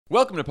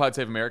Welcome to Pod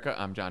Save America.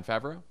 I'm Jon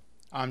Favreau.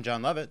 I'm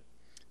Jon Lovett.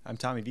 I'm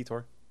Tommy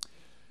Vietor.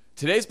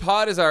 Today's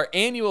pod is our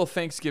annual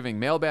Thanksgiving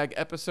Mailbag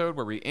episode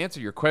where we answer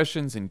your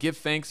questions and give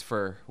thanks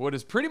for what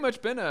has pretty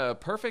much been a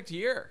perfect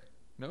year.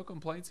 No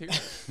complaints here.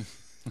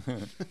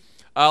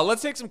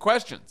 Let's take some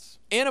questions.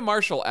 Anna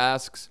Marshall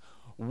asks,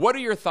 what are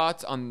your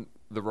thoughts on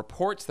the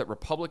reports that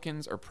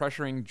Republicans are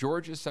pressuring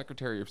Georgia's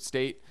Secretary of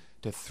State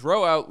to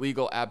throw out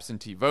legal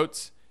absentee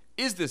votes?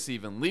 Is this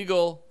even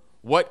legal?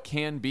 What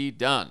can be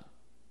done?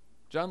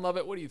 Jon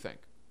Lovett, what do you think?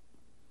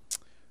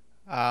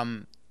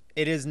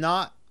 It is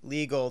not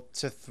legal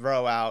to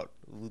throw out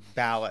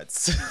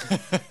ballots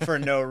for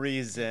no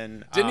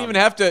reason. Didn't even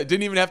have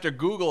to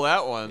Google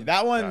that one.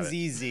 That one's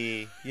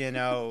easy. You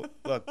know,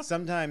 look,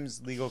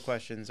 sometimes legal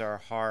questions are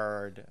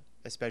hard,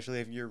 especially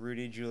if you're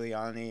Rudy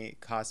Giuliani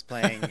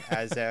cosplaying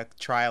as a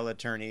trial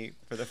attorney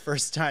for the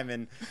first time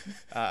in,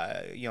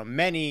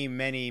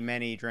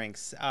 many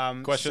drinks.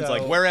 Questions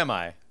like, where am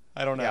I?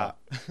 I don't know.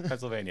 Yeah.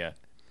 Pennsylvania.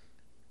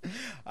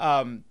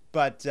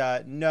 But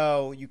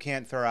no, you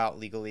can't throw out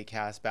legally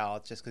cast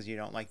ballots just because you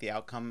don't like the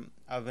outcome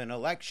of an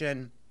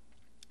election.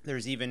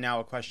 There's even now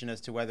a question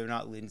as to whether or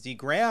not Lindsey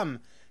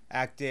Graham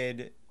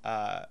acted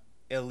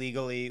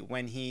illegally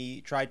when he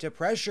tried to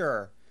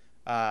pressure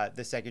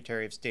the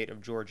Secretary of State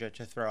of Georgia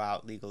to throw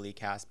out legally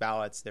cast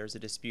ballots. There's a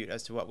dispute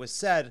as to what was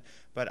said,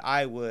 but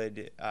I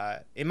would,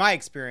 in my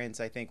experience,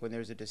 I think when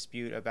there's a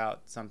dispute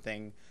about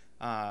something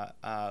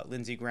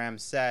Lindsey Graham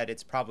said,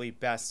 it's probably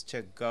best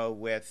to go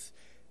with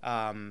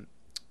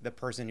the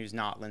person who's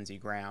not Lindsey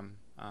Graham,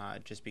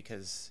 just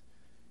because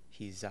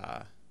he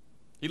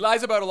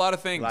lies about a lot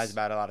of things. Lies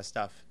about a lot of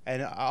stuff.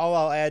 And all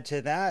I'll add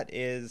to that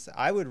is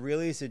I would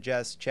really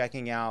suggest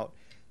checking out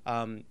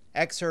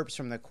excerpts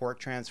from the court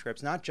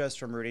transcripts, not just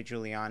from Rudy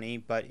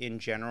Giuliani, but in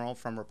general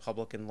from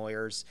Republican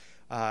lawyers,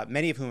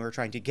 many of whom are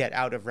trying to get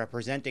out of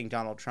representing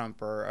Donald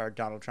Trump or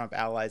Donald Trump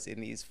allies in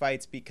these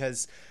fights.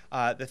 Because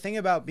the thing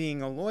about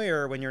being a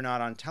lawyer when you're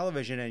not on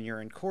television and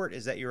you're in court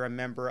is that you're a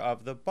member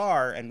of the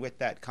bar, and with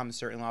that comes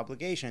certain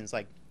obligations,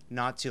 like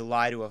not to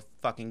lie to a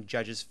fucking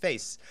judge's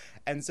face.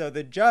 And so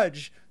the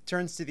judge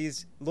turns to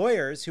these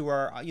lawyers who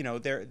are,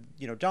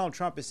 Donald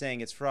Trump is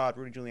saying it's fraud,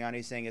 Rudy Giuliani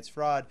is saying it's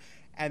fraud.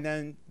 And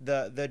then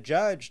the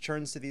judge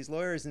turns to these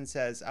lawyers and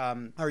says,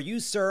 are you,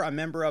 sir, a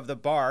member of the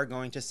bar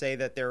going to say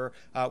that there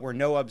were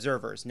no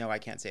observers? No, I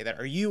can't say that.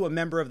 Are you a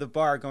member of the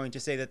bar going to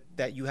say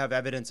that you have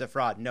evidence of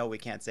fraud? No, we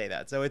can't say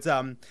that. So it's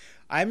I'm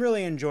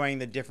really enjoying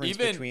the difference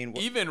between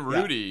even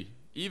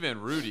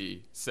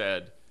Rudy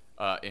said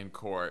in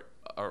court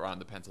around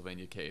the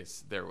Pennsylvania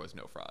case there was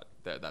no fraud.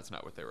 That's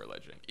not what they were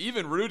alleging.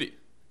 Even Rudy.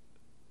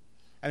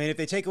 I mean, if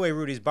they take away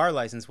Rudy's bar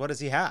license, what does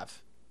he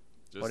have?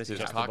 Just his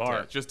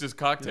cocktail. Just his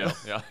cocktail.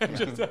 Yeah.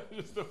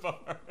 just the bar.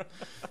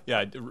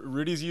 Yeah.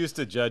 Rudy's used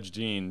to Judge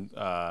Jean,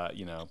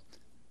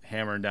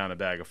 hammering down a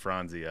bag of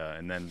Franzia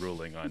and then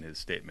ruling on his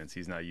statements.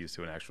 He's not used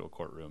to an actual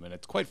courtroom, and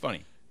it's quite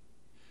funny.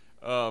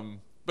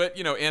 But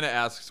Anna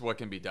asks what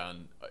can be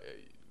done.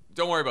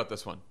 Don't worry about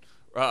this one.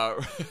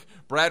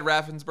 Brad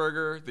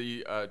Raffensperger,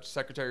 the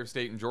Secretary of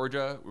State in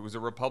Georgia, who was a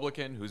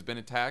Republican who's been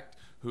attacked,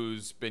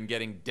 who's been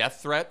getting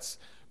death threats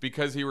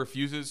because he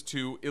refuses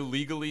to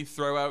illegally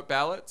throw out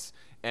ballots,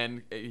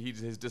 and he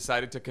has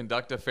decided to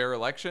conduct a fair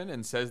election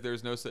and says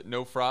there's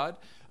no fraud.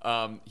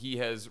 He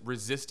has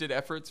resisted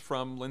efforts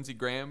from Lindsey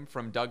Graham,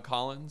 from Doug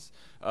Collins,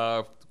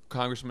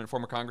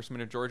 former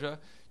congressman of Georgia,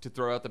 to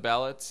throw out the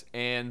ballots.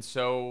 And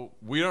so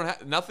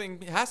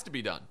nothing has to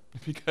be done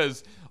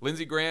because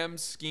Lindsey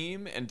Graham's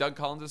scheme and Doug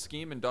Collins'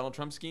 scheme and Donald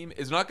Trump's scheme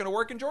is not going to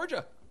work in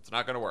Georgia. It's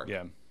not going to work.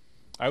 Yeah.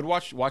 I would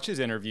watch his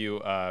interview,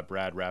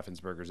 Brad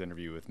Raffensperger's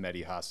interview with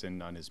Mehdi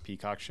Hasan on his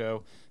Peacock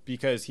show,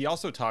 because he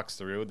also talks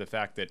through the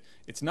fact that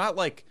it's not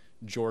like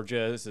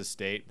Georgia is a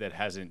state that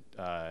hasn't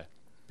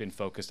been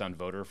focused on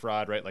voter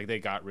fraud, right? Like they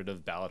got rid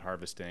of ballot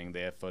harvesting,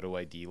 they have photo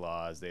ID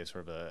laws, they have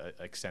sort of a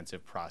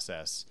extensive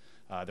process.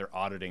 They're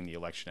auditing the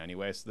election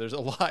anyway, so there's a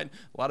lot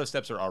of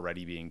steps are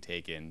already being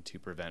taken to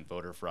prevent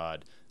voter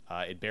fraud.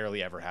 It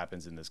barely ever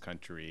happens in this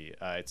country.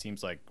 It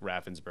seems like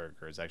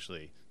Raffensperger is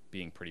actually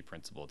being pretty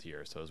principled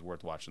here, so it's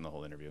worth watching the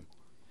whole interview.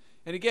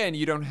 And again,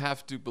 you don't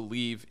have to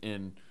believe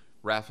in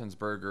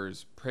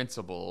Raffensperger's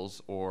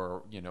principles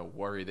or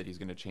worry that he's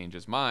going to change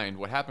his mind.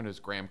 What happened is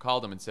Graham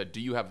called him and said,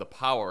 do you have the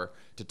power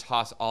to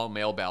toss all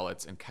mail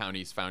ballots in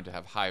counties found to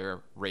have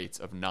higher rates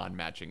of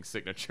non-matching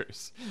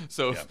signatures?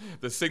 So if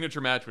the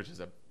signature match, which is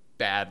a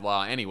bad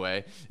law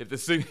anyway,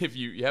 if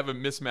you have a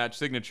mismatched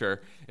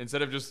signature,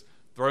 instead of just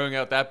throwing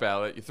out that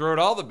ballot, you throw out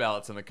all the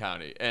ballots in the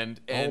county.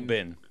 And whole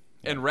bin.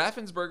 And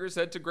Raffensperger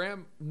said to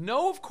Graham,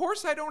 no, of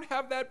course I don't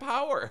have that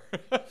power.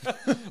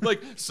 Like,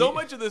 so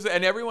much of this,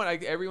 and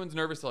everyone's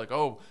nervous. They're like,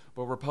 oh,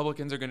 but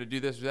Republicans are going to do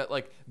this or that.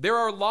 Like, there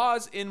are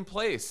laws in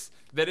place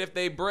that if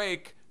they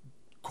break,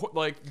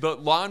 like, the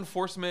law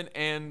enforcement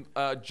and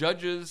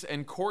judges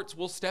and courts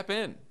will step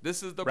in.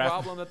 This is the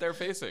problem that they're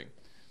facing.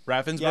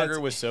 Raffensperger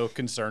was so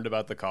concerned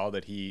about the call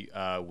that he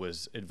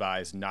was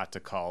advised not to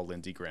call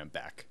Lindsey Graham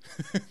back.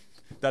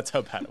 That's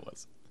how bad it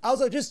was.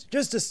 Also, just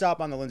to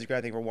stop on the Lindsey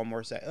Graham thing for one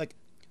more second, like,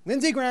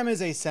 Lindsey Graham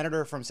is a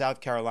senator from South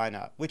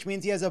Carolina, which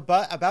means he has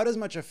about as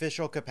much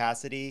official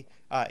capacity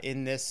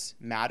in this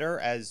matter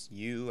as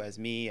you, as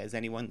me, as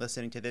anyone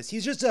listening to this.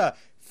 He's just a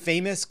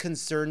famous,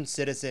 concerned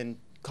citizen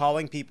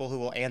calling people who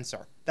will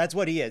answer. That's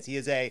what he is.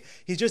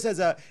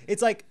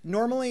 It's like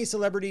normally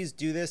celebrities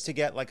do this to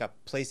get like a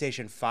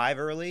PlayStation 5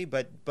 early,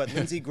 but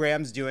Lindsey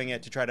Graham's doing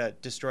it to try to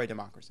destroy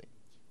democracy.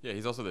 Yeah,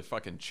 he's also the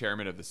fucking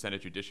chairman of the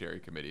Senate Judiciary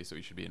Committee, so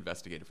he should be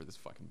investigated for this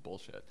fucking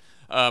bullshit.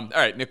 All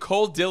right,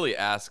 Nicole Dilly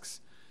asks,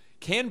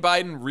 can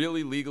Biden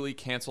really legally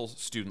cancel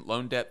student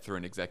loan debt through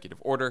an executive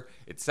order?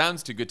 It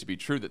sounds too good to be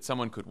true that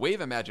someone could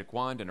wave a magic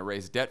wand and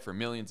erase debt for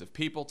millions of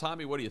people.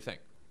 Tommy, what do you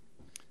think?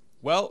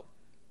 Well,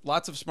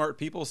 lots of smart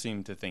people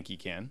seem to think he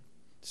can.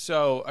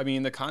 So, I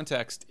mean, the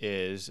context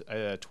is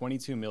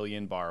 22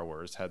 million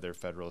borrowers had their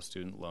federal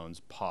student loans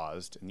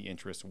paused and the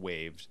interest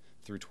waived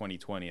through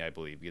 2020, I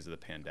believe, because of the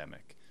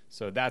pandemic.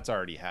 So that's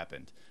already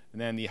happened. And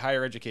then the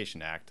Higher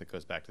Education Act, that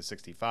goes back to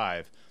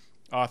 65,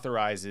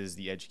 authorizes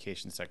the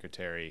education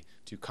secretary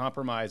to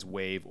compromise,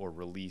 waive, or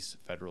release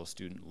federal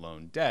student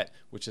loan debt,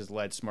 which has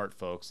led smart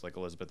folks like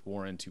Elizabeth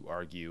Warren to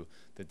argue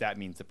that that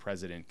means the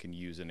president can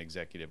use an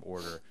executive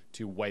order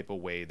to wipe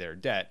away their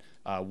debt.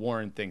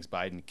 Warren thinks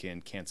Biden can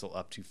cancel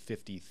up to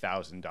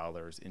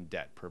 $50,000 in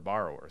debt per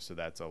borrower. So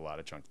that's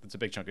a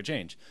big chunk of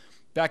change.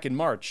 Back in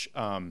March,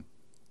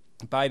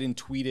 Biden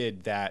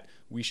tweeted that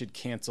we should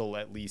cancel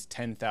at least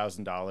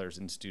 $10,000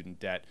 in student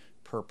debt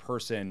per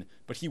person,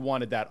 but he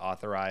wanted that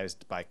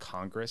authorized by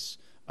Congress.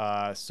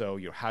 So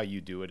how you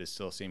do it is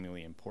still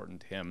seemingly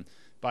important to him.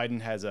 Biden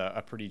has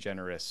a pretty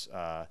generous,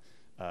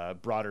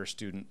 broader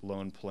student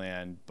loan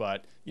plan,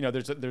 but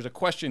there's a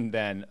question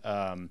then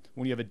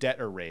when you have a debt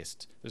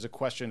erased. There's a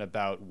question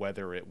about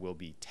whether it will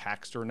be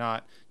taxed or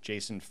not.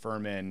 Jason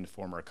Furman,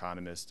 former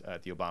economist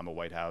at the Obama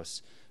White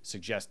House,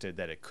 suggested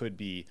that it could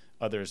be.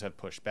 Others have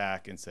pushed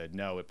back and said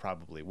no, it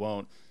probably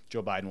won't.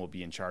 Joe Biden will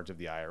be in charge of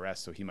the IRS,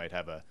 so he might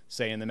have a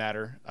say in the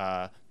matter.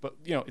 But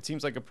it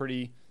seems like a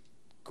pretty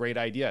great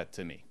idea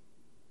to me.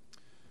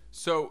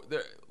 So,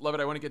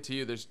 Lovett, I want to get to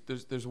you.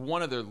 There's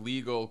one other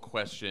legal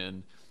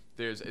question.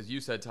 There's, as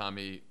you said,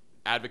 Tommy,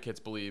 advocates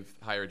believe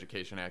Higher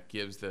Education Act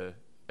gives the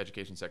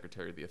education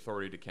secretary the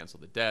authority to cancel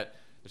the debt.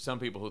 There's some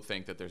people who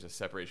think that there's a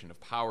separation of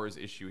powers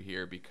issue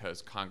here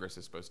because Congress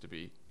is supposed to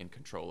be in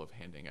control of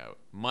handing out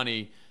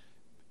money.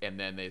 And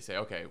then they say,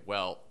 okay,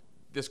 well,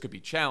 this could be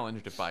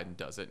challenged if Biden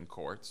does it in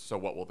courts. So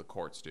what will the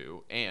courts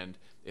do? And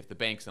if the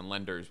banks and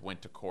lenders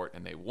went to court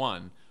and they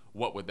won,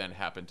 what would then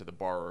happen to the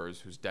borrowers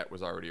whose debt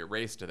was already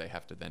erased? Do they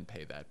have to then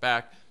pay that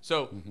back?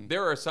 So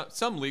there are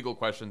some legal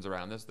questions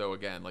around this, though,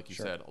 again, like you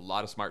said, a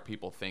lot of smart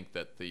people think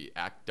that the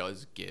act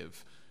does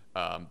give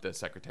the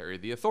secretary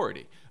the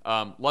authority.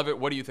 Lovett,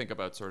 what do you think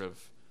about sort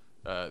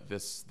of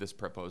this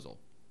proposal?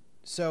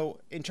 So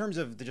in terms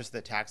of just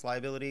the tax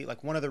liability,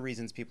 like one of the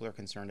reasons people are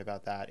concerned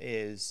about that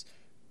is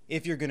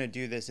if you're going to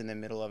do this in the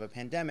middle of a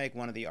pandemic,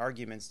 one of the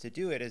arguments to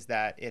do it is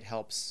that it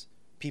helps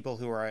people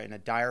who are in a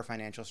dire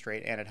financial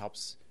strait and it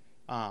helps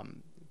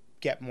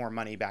get more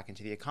money back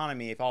into the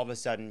economy. If all of a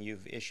sudden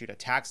you've issued a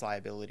tax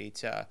liability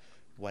to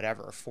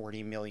whatever,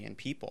 40 million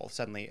people,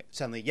 suddenly,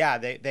 yeah,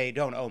 they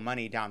don't owe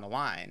money down the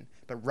line,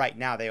 but right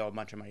now they owe a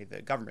bunch of money to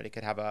the government. It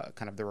could have a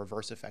kind of the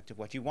reverse effect of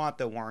what you want,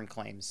 though Warren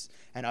claims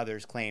and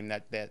others claim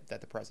that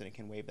the president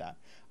can waive that.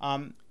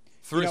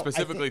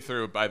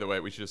 Through, by the way,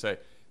 we should just say,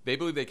 they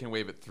believe they can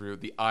waive it through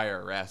the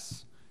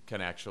IRS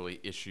can actually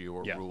issue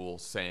a rule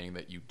saying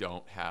that you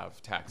don't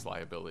have tax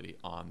liability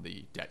on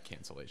the debt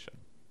cancellation.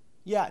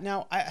 Yeah,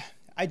 now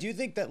I do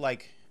think that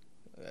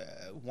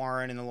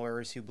Warren and the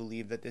lawyers who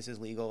believe that this is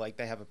legal,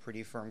 they have a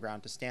pretty firm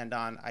ground to stand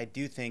on. I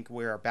do think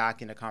we're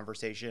back in a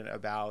conversation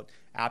about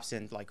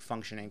absent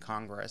functioning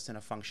Congress and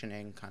a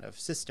functioning kind of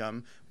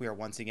system. We are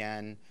once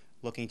again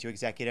looking to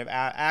executive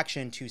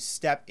action to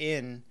step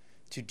in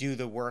to do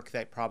the work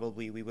that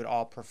probably we would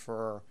all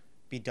prefer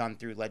be done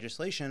through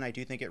legislation. I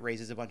do think it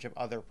raises a bunch of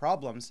other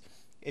problems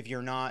if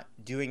you're not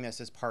doing this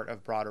as part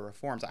of broader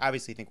reforms. I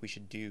obviously think we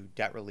should do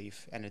debt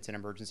relief, and it's an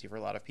emergency for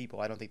a lot of people.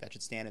 I don't think that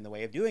should stand in the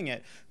way of doing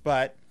it.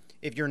 But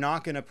if you're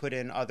not going to put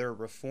in other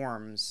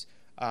reforms,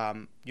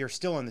 you're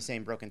still in the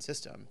same broken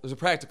system. There's a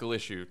practical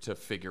issue to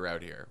figure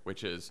out here,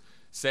 which is,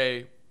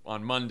 say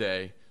on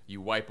Monday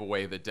you wipe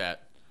away the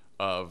debt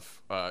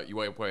of you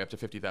wipe away up to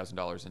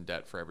 $50,000 in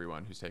debt for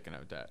everyone who's taken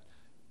out debt.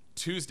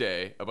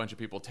 Tuesday, a bunch of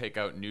people take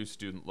out new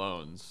student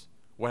loans.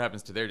 What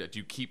happens to their debt? Do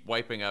you keep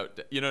wiping out?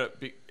 This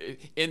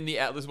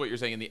is what you're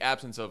saying. In the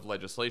absence of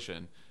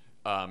legislation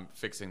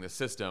fixing the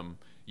system,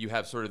 you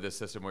have sort of this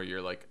system where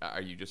you're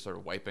are you just sort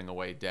of wiping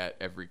away debt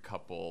every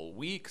couple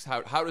weeks?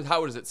 How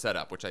does it set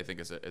up? Which I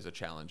think is a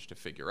challenge to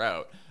figure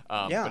out.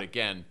 But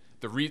again,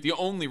 the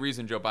only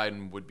reason Joe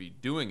Biden would be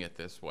doing it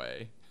this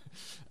way.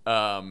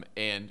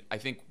 And I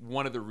think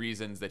one of the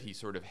reasons that he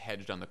sort of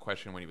hedged on the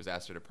question when he was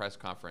asked at a press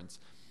conference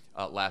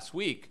last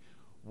week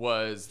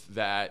was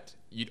that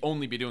you'd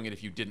only be doing it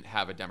if you didn't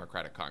have a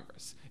Democratic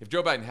Congress. If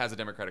Joe Biden has a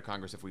Democratic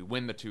Congress, if we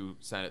win the 2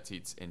 Senate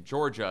seats in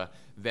Georgia,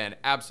 then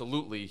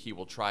absolutely he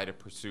will try to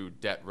pursue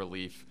debt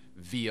relief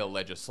via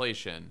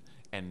legislation.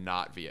 and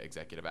not via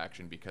executive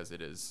action, because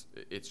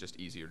it's just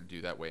easier to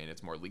do that way and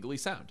it's more legally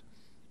sound.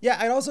 Yeah,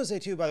 I'd also say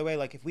too, by the way,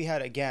 like if we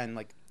had, again,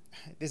 like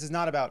this is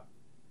not about,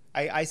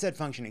 I said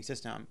functioning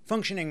system,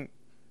 functioning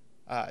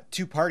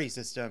two-party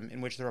system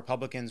in which the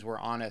Republicans were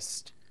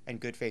honest and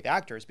good faith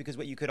actors, because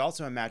what you could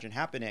also imagine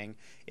happening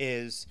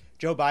is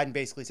Joe Biden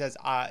basically says,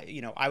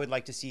 I would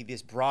like to see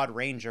this broad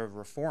range of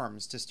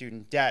reforms to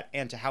student debt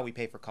and to how we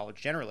pay for college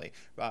generally,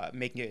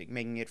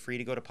 making it free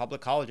to go to public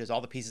colleges,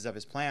 all the pieces of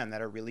his plan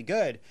that are really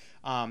good,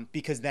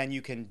 because then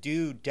you can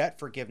do debt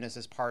forgiveness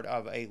as part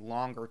of a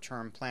longer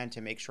term plan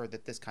to make sure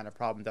that this kind of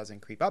problem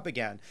doesn't creep up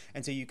again.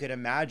 And so you could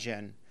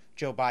imagine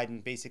Joe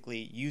Biden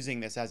basically using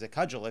this as a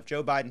cudgel. If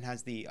Joe Biden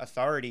has the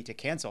authority to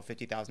cancel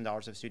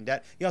 $50,000 of student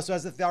debt, he also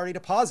has the authority to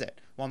pause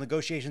it while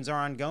negotiations are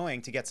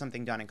ongoing to get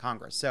something done in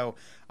Congress. So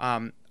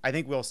I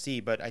think we'll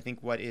see, but I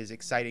think what is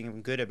exciting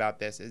and good about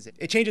this is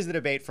it changes the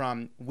debate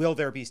from will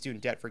there be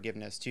student debt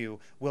forgiveness to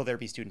will there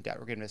be student debt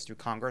forgiveness through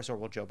Congress, or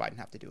will Joe Biden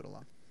have to do it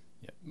alone?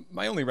 Yeah.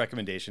 My only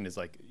recommendation is,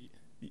 like,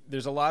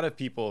 there's a lot of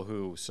people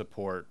who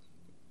support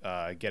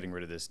getting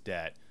rid of this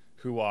debt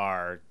who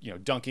are,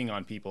 dunking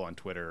on people on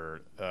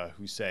Twitter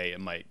who say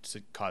it might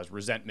cause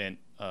resentment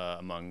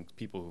among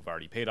people who've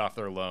already paid off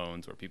their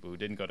loans or people who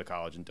didn't go to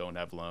college and don't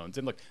have loans.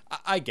 And look,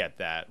 I get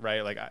that,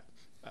 right? Like,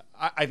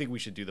 I think we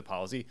should do the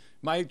policy.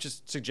 My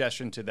just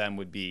suggestion to them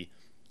would be,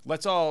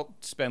 let's all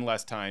spend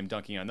less time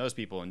dunking on those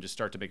people and just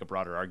start to make a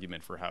broader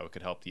argument for how it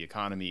could help the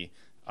economy,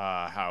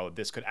 how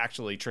this could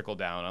actually trickle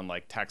down,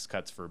 unlike tax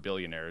cuts for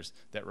billionaires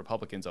that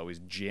Republicans always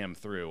jam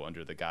through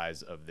under the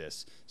guise of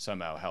this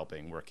somehow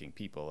helping working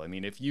people. I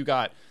mean, if you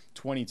got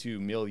 22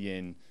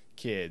 million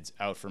kids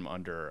out from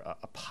under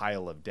a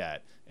pile of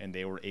debt and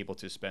they were able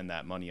to spend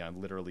that money on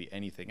literally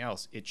anything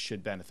else, it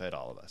should benefit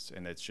all of us,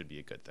 and it should be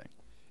a good thing.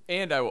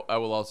 And I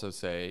will also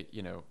say,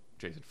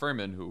 Jason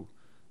Furman, who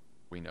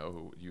we know,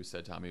 who you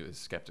said, Tommy, was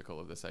skeptical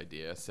of this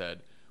idea,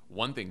 said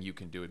one thing you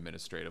can do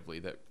administratively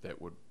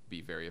that would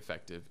be very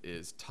effective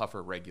is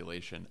tougher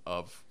regulation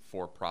of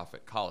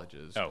for-profit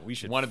colleges. Oh, we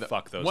should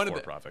fuck those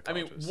for-profit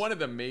colleges. I mean, one of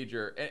the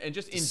major, and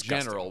just in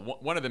general,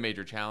 one of the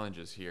major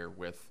challenges here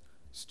with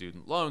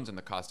student loans and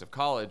the cost of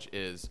college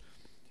is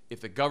if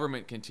the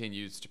government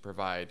continues to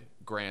provide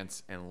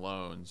grants and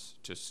loans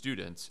to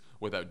students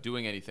without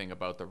doing anything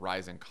about the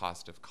rising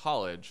cost of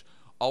college,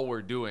 all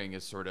we're doing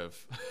is sort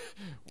of,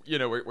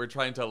 we're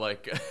trying to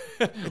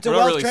it's a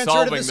wealth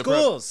transfer to the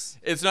schools.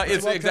 It's not.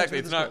 It's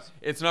exactly.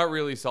 It's not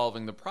really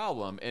solving the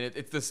problem, and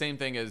it's the same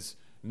thing as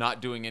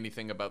not doing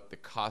anything about the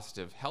cost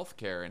of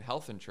healthcare and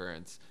health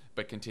insurance,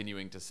 but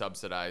continuing to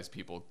subsidize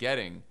people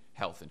getting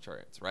health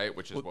insurance, right?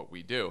 Which is what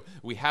we do.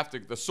 We have to.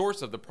 The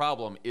source of the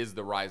problem is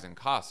the rising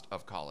cost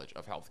of college,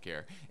 of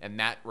healthcare, and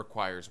that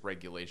requires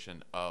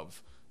regulation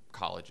of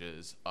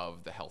colleges,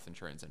 of the health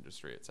insurance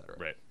industry, et cetera.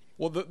 Right.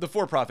 Well, the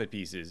for-profit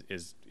piece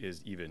is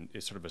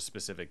sort of a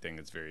specific thing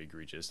that's very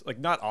egregious. Like,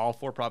 not all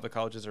for-profit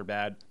colleges are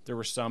bad. There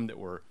were some that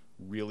were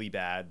really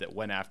bad that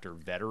went after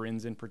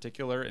veterans in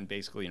particular and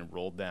basically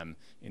enrolled them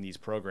in these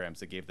programs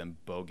that gave them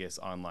bogus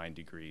online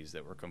degrees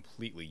that were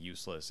completely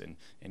useless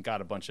and got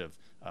a bunch of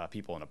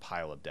people in a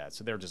pile of debt.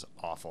 So they're just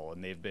awful,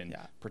 and they've been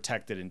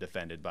protected and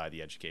defended by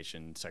the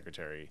education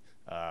secretary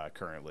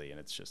currently, and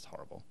it's just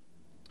horrible.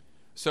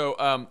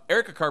 So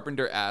Erica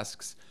Carpenter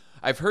asks,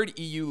 I've heard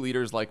EU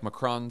leaders like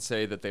Macron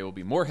say that they will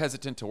be more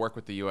hesitant to work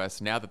with the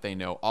U.S. now that they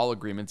know all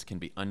agreements can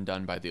be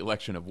undone by the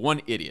election of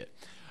one idiot.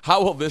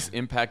 How will this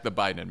impact the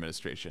Biden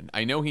administration?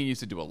 I know he used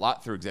to do a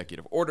lot through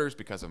executive orders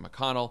because of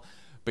McConnell,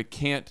 but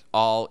can't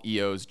all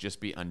EOs just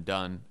be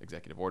undone,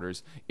 executive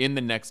orders, in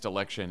the next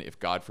election if,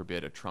 God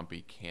forbid, a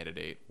Trumpy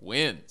candidate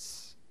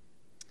wins?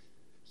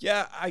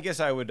 Yeah, I guess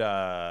I would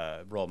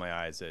roll my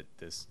eyes at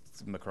this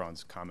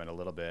Macron's comment a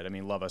little bit. I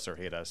mean, love us or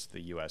hate us, the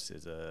U.S.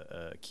 is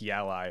a key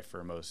ally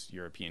for most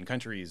European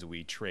countries.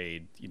 We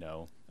trade,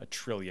 $1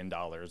 trillion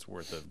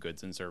worth of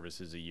goods and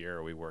services a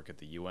year. We work at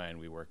the UN.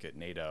 We work at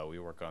NATO. We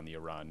work on the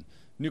Iran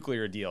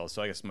nuclear deal.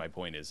 So I guess my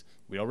point is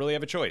we don't really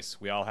have a choice.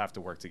 We all have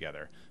to work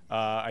together.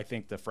 I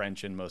think the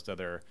French and most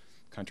other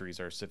countries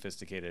are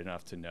sophisticated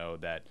enough to know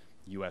that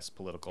U.S.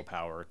 political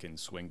power can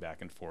swing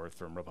back and forth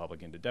from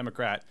Republican to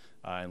Democrat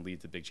and lead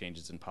to big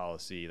changes in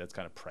policy. That's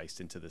kind of priced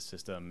into the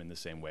system in the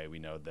same way we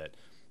know that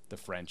the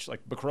French,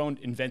 like Macron,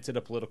 invented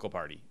a political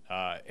party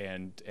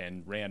and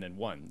ran and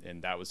won,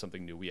 and that was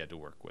something new we had to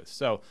work with.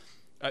 So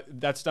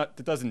that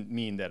doesn't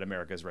mean that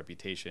America's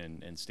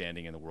reputation and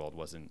standing in the world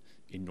wasn't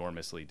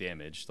enormously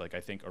damaged. Like,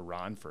 I think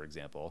Iran, for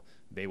example,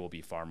 they will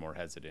be far more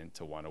hesitant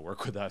to want to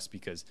work with us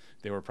because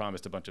they were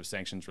promised a bunch of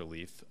sanctions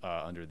relief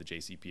under the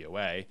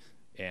JCPOA.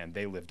 And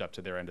they lived up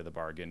to their end of the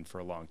bargain for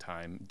a long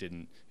time,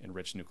 didn't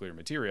enrich nuclear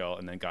material,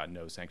 and then got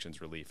no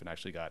sanctions relief and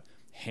actually got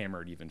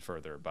hammered even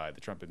further by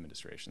the Trump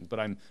administration. But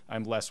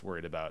I'm less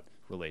worried about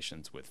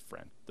relations with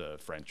the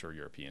French or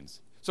Europeans.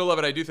 So,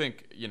 Lovett, I do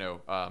think,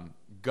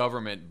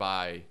 government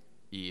by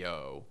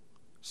EO,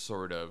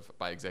 sort of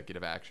by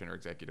executive action or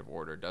executive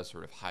order, does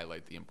sort of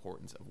highlight the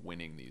importance of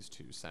winning these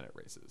two Senate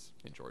races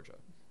in Georgia.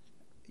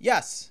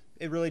 Yes,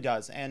 it really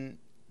does. And,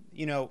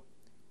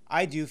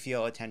 I do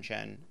feel a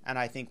tension. And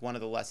I think one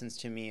of the lessons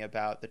to me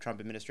about the Trump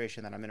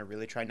administration that I'm going to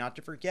really try not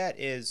to forget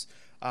is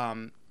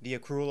the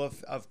accrual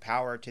of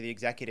power to the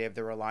executive,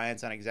 the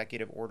reliance on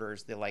executive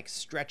orders, the like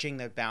stretching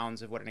the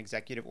bounds of what an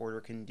executive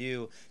order can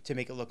do to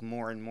make it look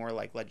more and more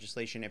like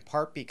legislation, in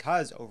part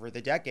because over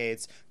the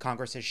decades,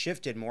 Congress has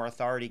shifted more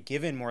authority,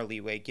 given more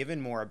leeway,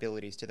 given more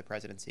abilities to the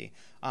presidency,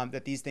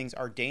 that these things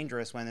are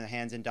dangerous when in the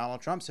hands of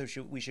Donald Trump. So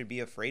we should be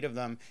afraid of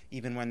them,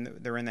 even when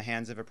they're in the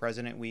hands of a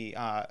president we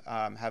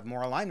have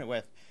more alignment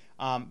with.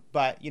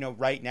 But,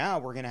 right now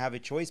we're going to have a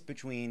choice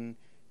between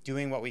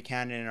doing what we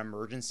can in an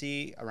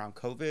emergency around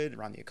COVID,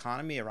 around the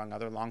economy, around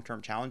other long-term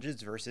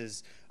challenges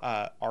versus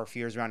our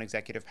fears around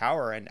executive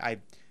power. And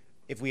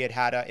if we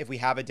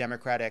have a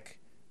Democratic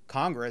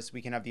Congress,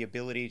 we can have the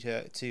ability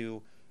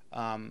to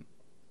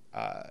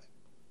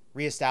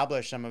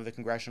reestablish some of the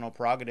congressional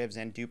prerogatives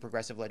and do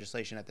progressive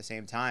legislation at the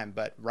same time.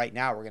 But right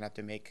now, we're going to have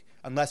to make,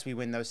 unless we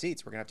win those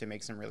seats, we're going to have to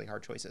make some really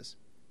hard choices.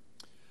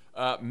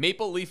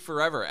 Maple Leaf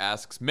Forever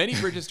asks, many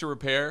bridges to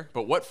repair,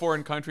 but what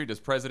foreign country does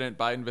President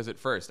Biden visit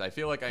first? I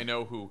feel like I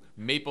know who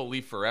Maple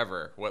Leaf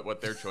Forever, what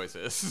their choice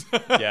is.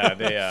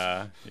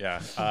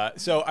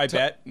 So I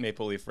bet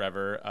Maple Leaf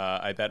Forever,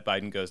 I bet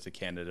Biden goes to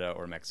Canada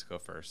or Mexico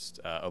first.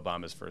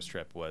 Obama's first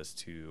trip was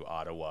to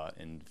Ottawa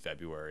in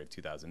February of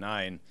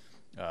 2009.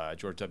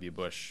 George W.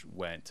 Bush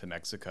went to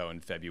Mexico in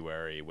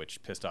February,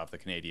 which pissed off the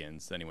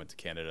Canadians. Then he went to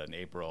Canada in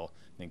April.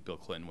 I think Bill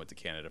Clinton went to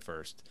Canada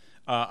first.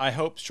 I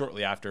hope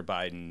shortly after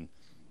Biden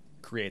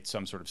creates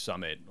some sort of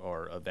summit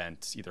or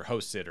event, either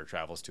hosts it or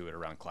travels to it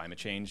around climate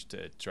change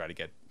to try to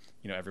get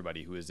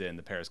everybody who is in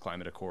the Paris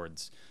Climate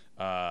Accords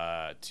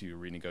to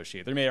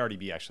renegotiate. There may already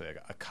be actually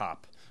a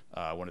COP,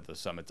 one of the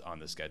summits on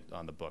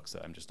the books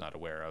that I'm just not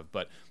aware of.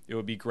 But it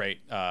would be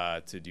great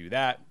to do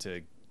that,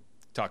 to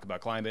talk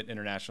about climate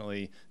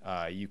internationally.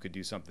 You could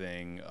do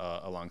something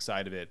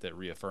alongside of it that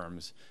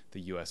reaffirms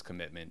the U.S.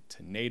 commitment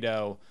to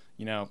NATO.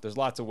 There's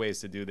lots of ways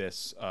to do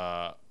this.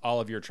 All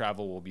of your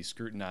travel will be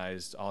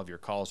scrutinized. All of your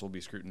calls will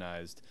be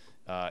scrutinized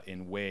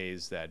in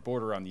ways that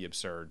border on the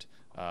absurd.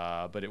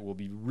 But it will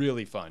be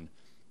really fun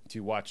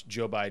to watch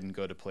Joe Biden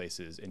go to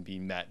places and be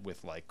met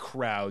with like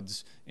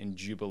crowds and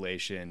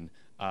jubilation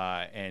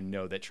and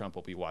know that Trump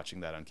will be watching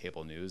that on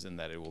cable news and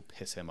that it will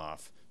piss him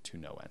off to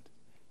no end.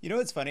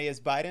 What's funny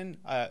is Biden,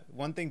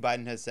 one thing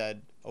Biden has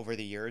said over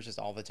the years, just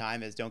all the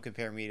time, is don't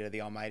compare me to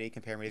the almighty,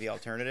 compare me to the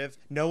alternative.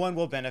 No one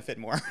will benefit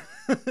more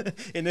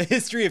in the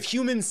history of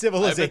human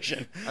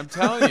civilization. I'm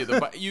telling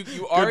you,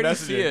 you already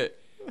see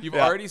it. You've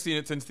already seen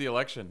it since the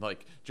election.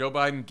 Like, Joe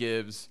Biden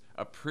gives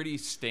a pretty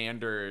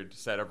standard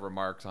set of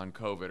remarks on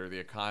COVID or the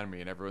economy,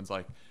 and everyone's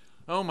like,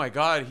 oh my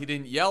God, he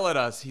didn't yell at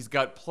us. He's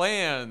got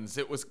plans.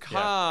 It was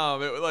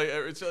calm.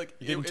 Yeah.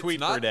 He didn't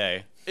tweet for a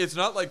day. It's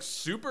not like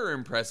super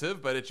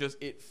impressive, but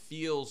it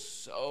feels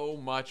so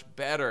much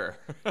better.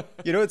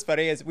 What's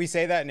funny is we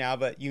say that now,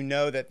 but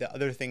that the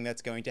other thing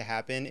that's going to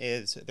happen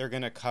is they're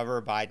going to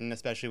cover Biden,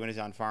 especially when he's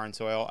on foreign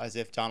soil, as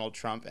if Donald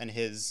Trump and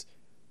his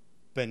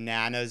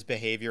bananas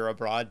behavior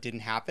abroad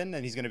didn't happen,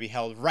 and he's going to be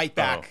held right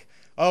back.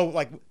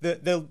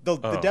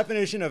 The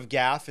definition of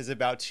gaffe is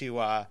about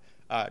to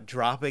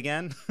drop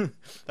again. Love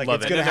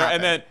it's going to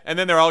happen. And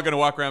then they're all going to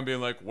walk around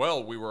being like,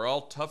 well, we were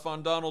all tough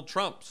on Donald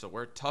Trump, so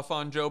we're tough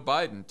on Joe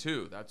Biden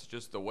too. That's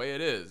just the way it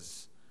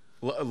is.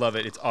 Love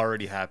it. It's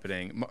already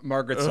happening.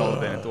 Margaret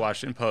Sullivan at the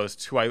Washington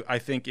Post, who I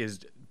think is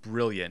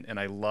brilliant, and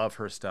I love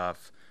her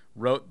stuff,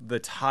 wrote the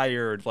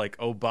tired,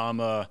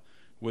 Obama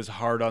was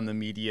hard on the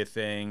media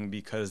thing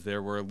because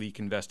there were leak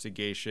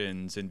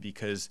investigations and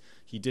because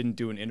he didn't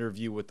do an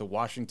interview with the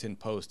Washington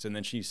Post. And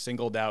then she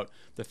singled out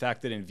the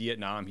fact that in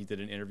Vietnam, he did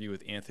an interview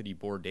with Anthony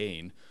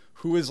Bourdain,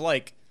 who is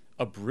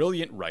a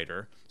brilliant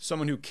writer,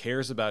 someone who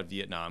cares about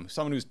Vietnam,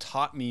 someone who's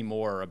taught me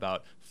more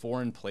about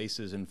foreign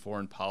places and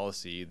foreign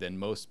policy than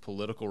most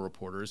political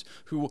reporters,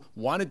 who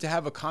wanted to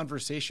have a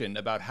conversation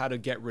about how to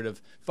get rid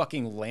of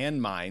fucking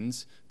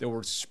landmines that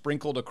were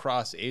sprinkled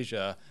across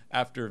Asia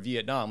after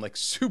Vietnam,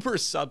 super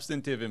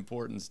substantive,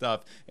 important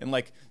stuff. And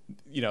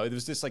it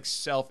was this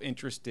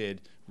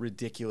self-interested,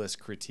 ridiculous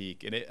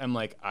critique. And I'm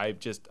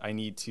I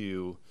need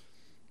to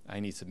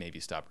maybe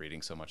stop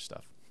reading so much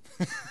stuff.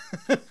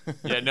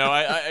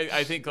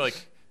 I think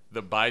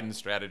the Biden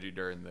strategy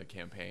during the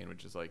campaign,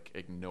 which is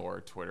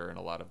ignore Twitter and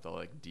a lot of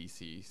the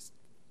DC,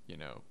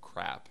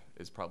 crap,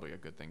 is probably a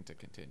good thing to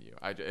continue.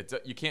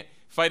 You can't,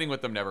 fighting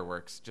with them never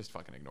works. Just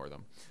fucking ignore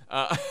them.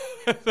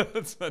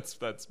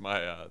 That's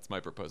my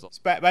proposal.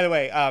 By the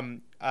way,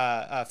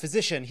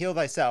 physician, heal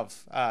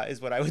thyself is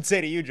what I would say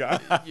to you,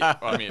 John.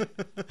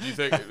 Do you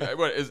think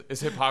is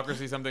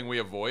hypocrisy something we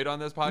avoid on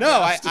this podcast?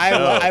 No,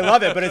 I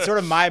love it, but it's sort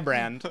of my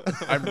brand.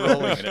 I'm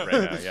rolling in it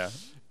right now.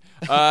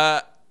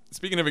 Yeah.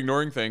 Speaking of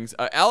ignoring things,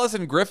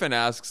 Allison Griffin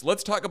asks,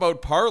 let's talk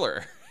about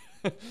Parler.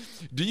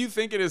 Do you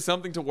think it is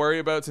something to worry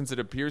about since it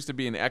appears to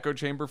be an echo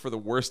chamber for the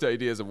worst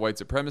ideas of white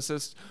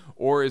supremacists,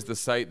 or is the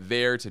site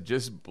there to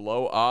just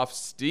blow off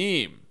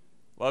steam?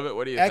 Love it.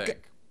 What do you think?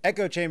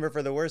 Echo chamber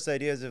for the worst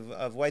ideas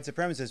of white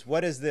supremacists.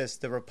 What is this?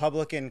 The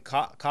Republican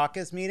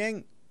caucus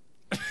meeting?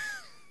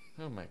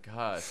 Oh my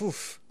God.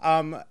 Oof.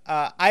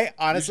 I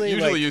honestly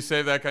usually like, you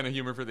save that kind of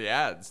humor for the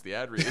ads, the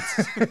ad reads.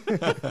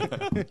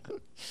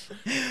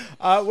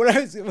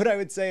 what I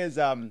would say is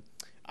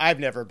I've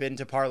never been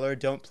to Parler,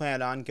 don't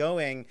plan on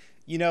going.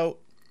 You know,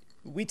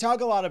 we talk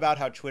a lot about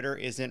how Twitter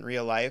isn't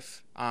real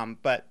life,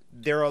 but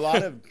there are a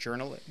lot of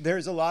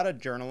there's a lot of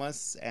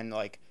journalists and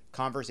like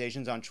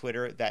conversations on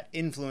Twitter that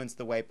influence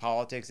the way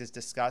politics is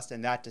discussed,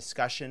 and that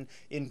discussion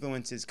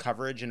influences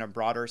coverage in a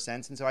broader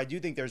sense. And so I do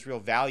think there's real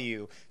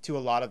value to a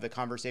lot of the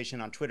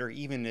conversation on Twitter,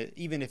 even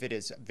if it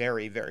is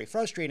very, very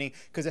frustrating,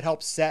 because it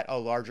helps set a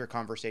larger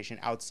conversation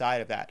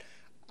outside of that.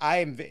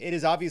 It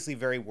is obviously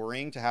very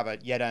worrying to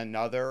have yet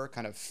another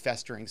kind of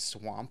festering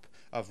swamp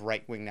of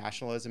right-wing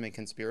nationalism and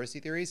conspiracy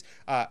theories.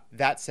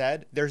 That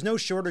said, there's no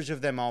shortage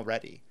of them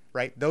already.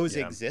 Right, those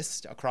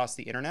exist across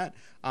the internet.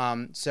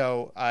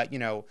 So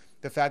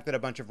the fact that a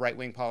bunch of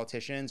right-wing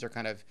politicians are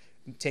kind of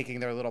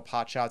taking their little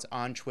pot shots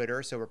on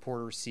Twitter, so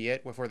reporters see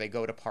it before they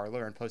go to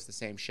Parler and post the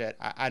same shit.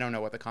 I don't know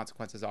what the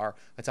consequences are.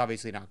 It's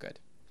obviously not good.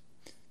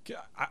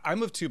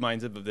 I'm of two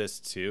minds of this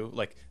too.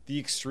 Like the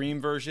extreme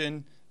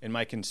version, and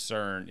my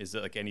concern is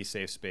that like any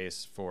safe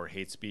space for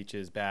hate speech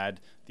is bad.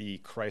 The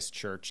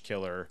Christchurch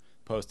killer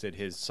posted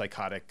his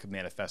psychotic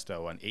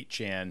manifesto on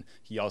 8chan.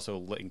 He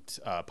also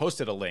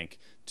posted a link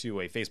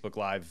to a Facebook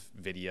Live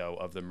video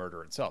of the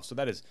murder itself. So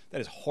that is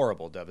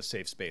horrible to have a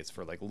safe space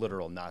for like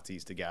literal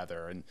Nazis to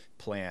gather and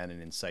plan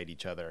and incite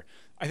each other.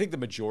 I think the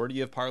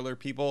majority of Parler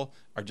people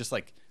are just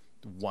like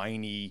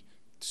whiny,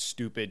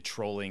 stupid,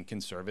 trolling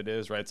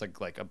conservatives, right? It's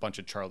like a bunch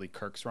of Charlie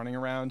Kirks running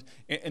around.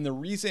 And the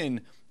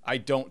reason I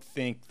don't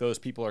think those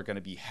people are going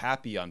to be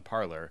happy on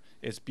Parler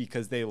is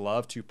because they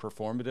love to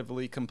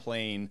performatively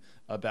complain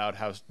about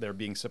how they're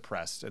being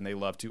suppressed, and they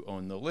love to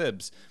own the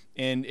libs.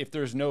 And if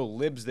there's no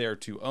libs there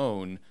to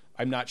own,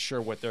 I'm not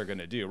sure what they're going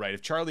to do, right?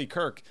 If Charlie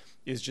Kirk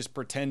is just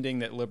pretending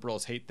that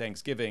liberals hate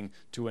Thanksgiving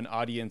to an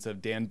audience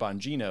of Dan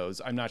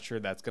Bongino's, I'm not sure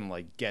that's going to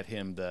like get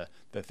him the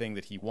thing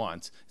that he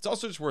wants. It's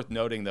also just worth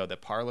noting, though,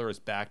 that Parler is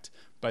backed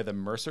by the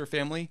Mercer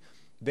family.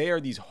 They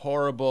are these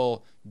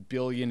horrible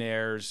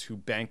billionaires who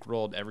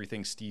bankrolled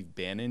everything Steve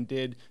Bannon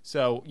did.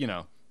 So,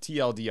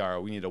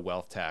 TLDR, we need a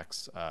wealth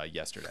tax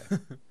yesterday.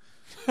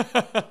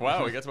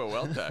 Wow, we got to a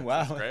wealth tax.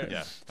 Wow. That's great.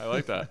 Yeah. I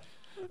like that.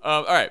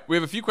 All right, we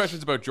have a few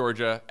questions about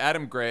Georgia.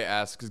 Adam Gray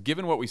asks,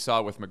 given what we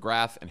saw with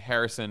McGrath and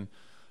Harrison,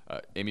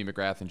 Amy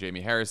McGrath and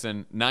Jamie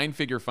Harrison,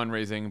 9-figure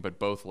fundraising, but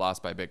both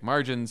lost by big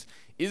margins,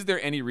 is there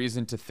any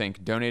reason to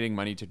think donating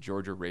money to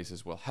Georgia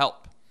races will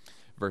help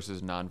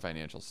versus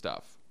non-financial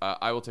stuff?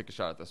 I will take a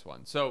shot at this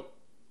one. So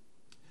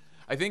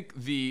I think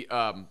the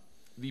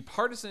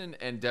partisan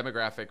and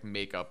demographic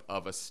makeup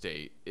of a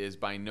state is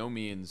by no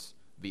means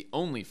the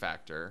only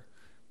factor,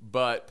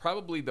 but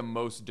probably the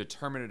most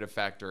determinative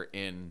factor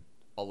in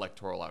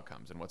electoral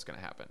outcomes and what's going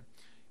to happen.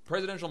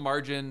 Presidential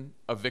margin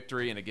of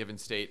victory in a given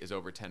state is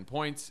over 10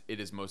 points. It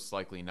is most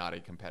likely not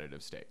a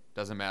competitive state.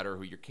 Doesn't matter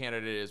who your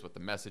candidate is, what the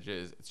message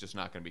is, it's just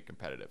not going to be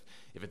competitive.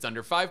 If it's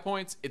under 5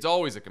 points, it's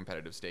always a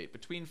competitive state.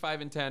 Between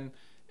 5 and 10,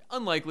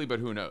 unlikely, but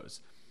who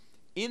knows?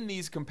 In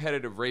these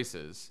competitive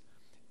races,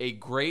 a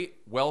great,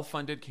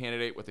 well-funded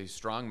candidate with a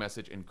strong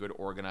message and good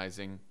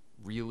organizing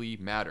really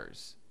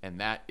matters, and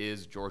that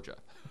is Georgia.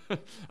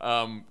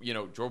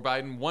 Joe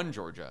Biden won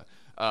Georgia.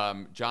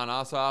 John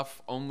Ossoff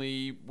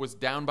only was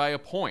down by a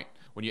point.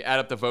 When you add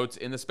up the votes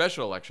in the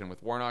special election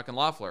with Warnock and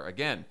Loeffler,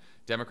 again,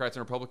 Democrats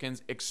and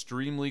Republicans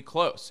extremely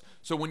close.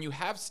 So when you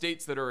have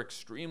states that are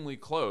extremely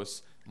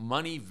close,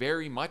 money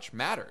very much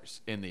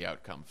matters in the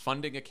outcome.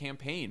 Funding a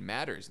campaign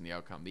matters in the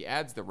outcome. The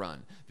ads that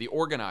run, the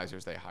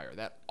organizers they hire,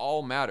 that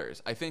all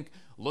matters. I think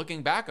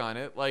looking back on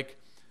it, like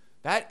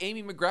that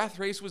Amy McGrath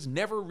race was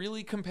never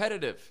really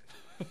competitive.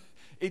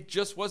 It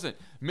just wasn't.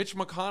 Mitch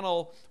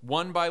McConnell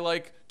won by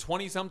like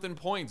 20-something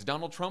points.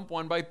 Donald Trump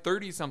won by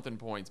 30-something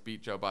points,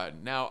 beat Joe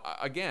Biden. Now,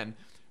 again,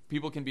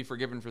 people can be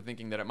forgiven for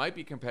thinking that it might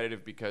be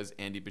competitive because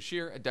Andy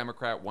Beshear, a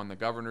Democrat, won the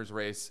governor's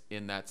race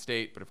in that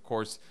state. But of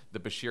course, the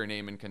Beshear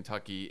name in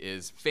Kentucky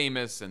is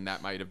famous, and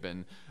that might have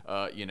been,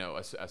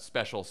 a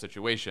special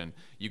situation.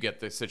 You get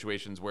the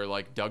situations where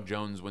like Doug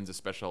Jones wins a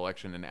special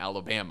election in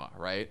Alabama,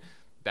 right?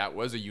 That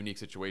was a unique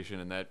situation,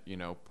 and that,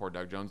 poor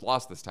Doug Jones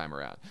lost this time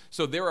around.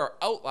 So there are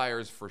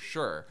outliers for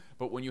sure,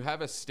 but when you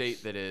have a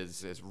state that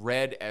is as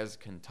red as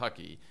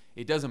Kentucky,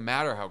 it doesn't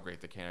matter how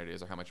great the candidate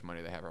is or how much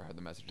money they have or how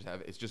the messages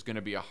have. It's just going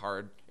to be a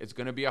hard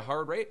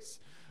race.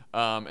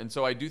 And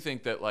so I do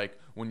think that like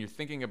when you're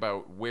thinking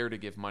about where to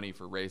give money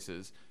for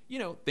races,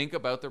 think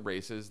about the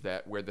races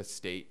where the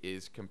state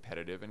is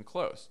competitive and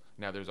close.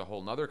 Now there's a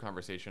whole nother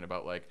conversation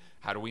about like,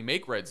 how do we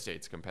make red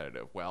states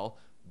competitive? Well,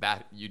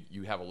 that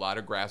you have a lot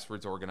of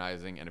grassroots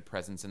organizing and a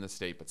presence in the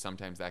state, but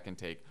sometimes that can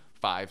take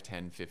 5,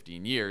 10,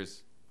 15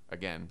 years.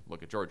 Again,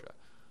 look at Georgia.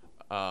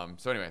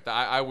 So anyway,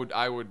 I would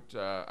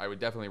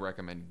definitely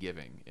recommend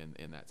giving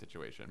in that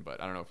situation,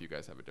 but I don't know if you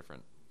guys have a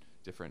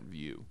different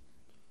view.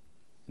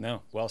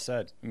 No, well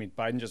said. I mean,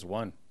 Biden just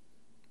won.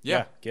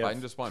 Yeah, give.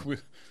 Biden just won.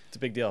 It's a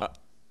big deal.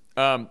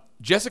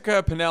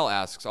 Jessica Pinnell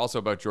asks also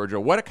about Georgia.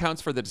 What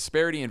accounts for the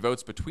disparity in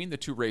votes between the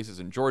two races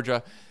in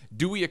Georgia?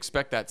 Do we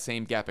expect that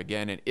same gap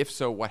again? And if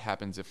so, what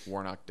happens if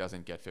Warnock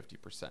doesn't get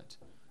 50%?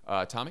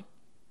 Tommy?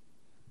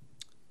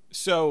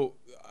 So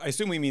I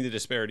assume we mean the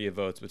disparity of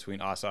votes between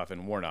Ossoff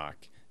and Warnock.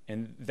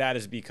 And that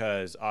is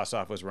because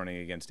Ossoff was running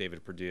against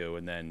David Perdue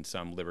and then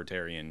some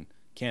libertarian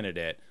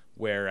candidate,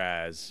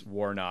 whereas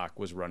Warnock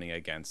was running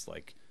against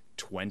like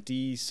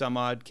 20 some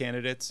odd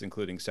candidates,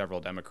 including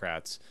several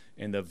Democrats,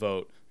 and the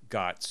vote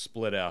got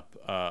split up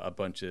a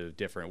bunch of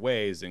different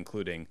ways,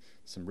 including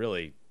some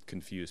really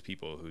confused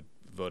people who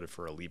voted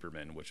for a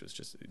Lieberman, which was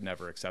just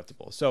never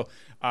acceptable. So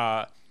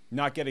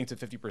not getting to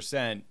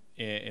 50%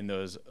 in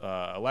those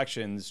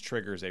elections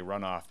triggers a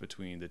runoff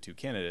between the two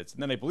candidates.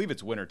 And then I believe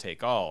it's winner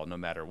take all no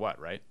matter what,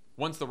 right?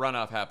 Once the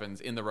runoff happens,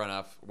 in the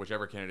runoff,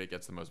 whichever candidate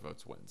gets the most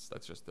votes wins.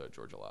 That's just the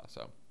Georgia law.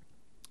 So,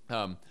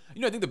 I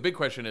think the big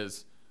question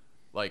is,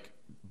 like,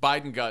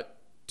 Biden got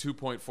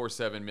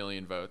 2.47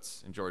 million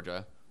votes in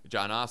Georgia.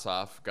 Jon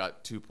Ossoff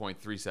got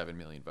 2.37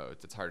 million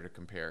votes. It's harder to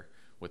compare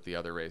with the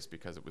other race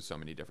because it was so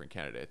many different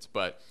candidates.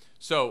 But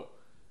so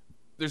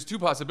there's two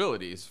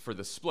possibilities for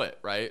the split,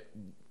 right?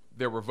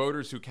 There were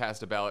voters who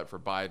cast a ballot for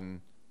Biden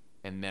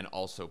and then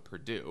also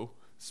Perdue,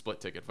 split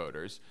ticket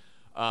voters.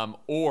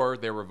 Or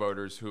there were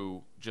voters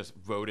who just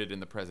voted in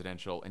the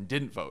presidential and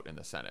didn't vote in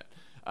the Senate.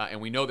 And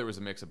we know there was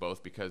a mix of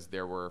both because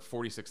there were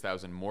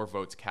 46,000 more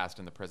votes cast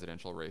in the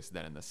presidential race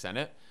than in the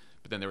Senate.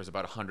 But then there was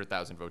about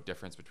 100,000 vote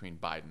difference between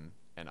Biden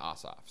and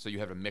Ossoff. So you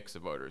have a mix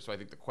of voters. So I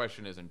think the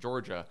question is in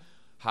Georgia,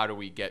 how do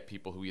we get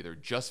people who either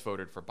just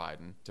voted for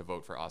Biden to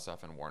vote for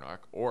Ossoff and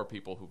Warnock, or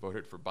people who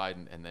voted for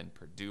Biden and then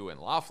Perdue and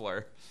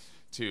Loeffler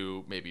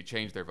to maybe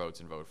change their votes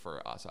and vote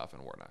for Ossoff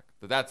and Warnock?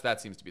 So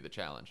that seems to be the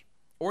challenge.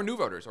 Or new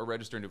voters, or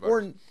register new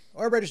voters.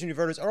 Or register new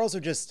voters, or also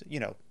just,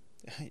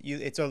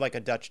 it's sort of like a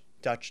Dutch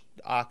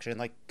auction,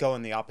 like go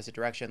in the opposite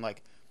direction.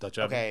 Like, Dutch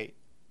oven? Okay.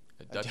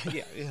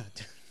 Yeah.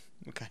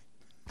 Okay.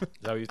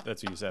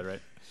 That's what you said, right?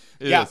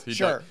 Yeah,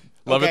 sure.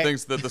 Lovett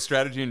thinks that the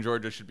strategy in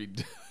Georgia should be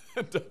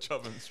Dutch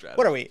oven strategy.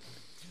 What are we?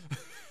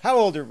 How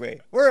old are we?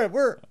 We're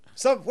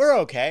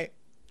okay.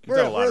 We've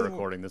done a lot of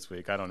recording this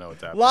week. I don't know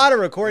what's happening. A lot of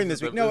recording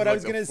this week. No, what I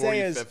was going to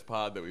say is, 45th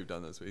pod that we've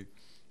done this week.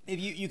 if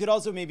you could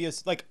also maybe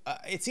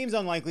it seems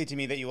unlikely to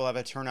me that you will have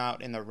a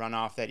turnout in the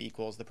runoff that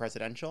equals the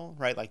presidential,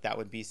 right? Like that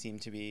would seem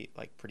to be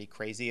like pretty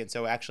crazy. And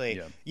so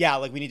actually,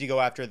 like we need to go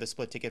after the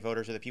split ticket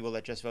voters or the people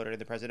that just voted in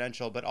the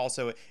presidential. But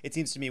also, it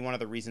seems to me one of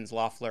the reasons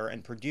Loeffler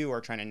and Perdue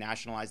are trying to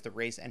nationalize the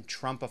race and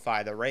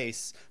Trumpify the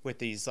race with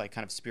these like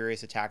kind of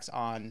spurious attacks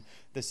on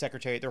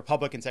the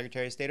Republican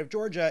Secretary of State of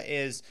Georgia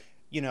is,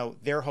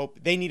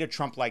 they need a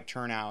Trump-like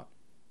turnout.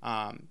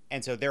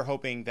 And so they're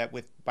hoping that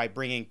by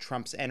bringing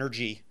Trump's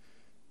energy,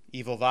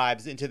 evil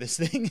vibes into this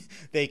thing,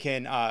 they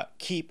can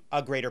keep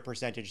a greater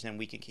percentage than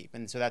we can keep.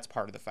 And so that's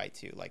part of the fight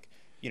too. Like,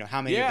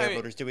 how many of their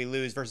voters do we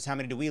lose versus how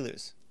many do we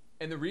lose?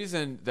 And the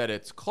reason that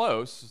it's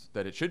close,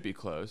 that it should be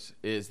close,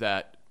 is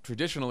that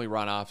traditionally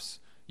runoffs,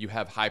 you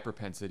have high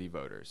propensity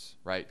voters,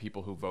 right?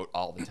 People who vote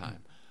all the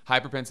time. High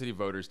propensity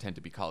voters tend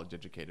to be college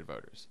educated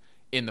voters.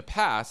 In the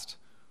past,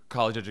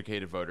 college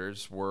educated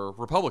voters were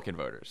Republican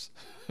voters.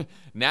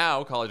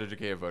 Now, college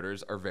educated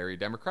voters are very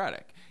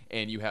Democratic.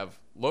 And you have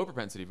low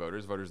propensity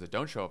voters that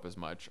don't show up as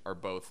much, are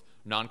both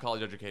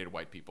non-college educated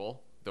white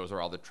people. Those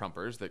are all the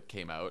Trumpers that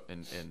came out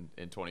in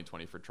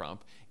 2020 for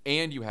Trump.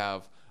 And you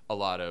have a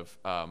lot of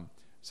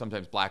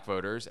sometimes black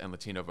voters and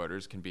Latino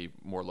voters can be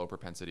more low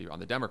propensity on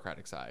the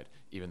Democratic side,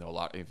 even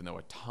though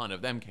a ton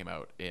of them came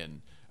out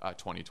in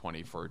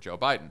 2020 for Joe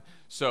Biden.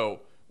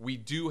 So we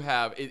do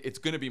have, it's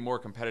going to be more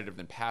competitive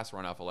than past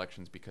runoff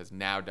elections because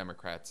now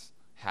Democrats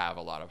have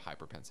a lot of high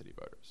propensity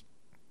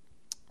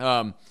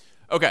voters.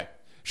 Okay.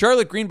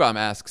 Charlotte Greenbaum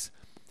asks,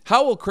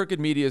 how will crooked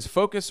media's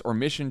focus or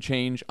mission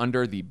change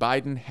under the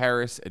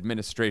Biden-Harris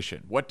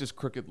administration? What does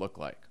crooked look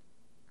like?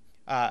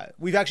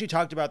 We've actually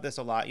talked about this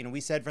a lot.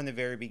 We said from the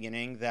very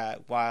beginning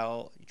that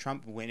while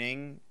Trump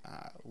winning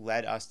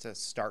led us to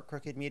start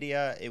crooked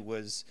media, it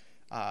was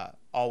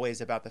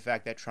always about the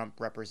fact that Trump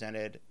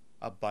represented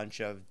a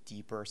bunch of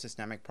deeper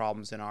systemic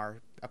problems in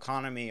our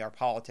economy, our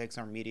politics,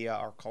 our media,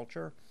 our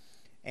culture.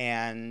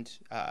 And,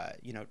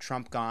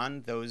 Trump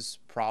gone, those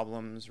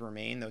problems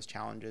remain, those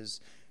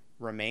challenges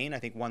remain. I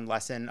think one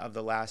lesson of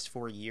the last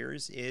 4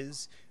 years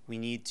is we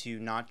need to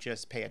not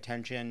just pay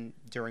attention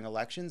during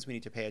elections, we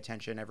need to pay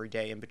attention every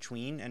day in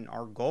between. And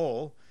our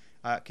goal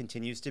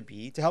continues to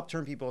be to help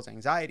turn people's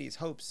anxieties,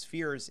 hopes,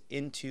 fears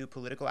into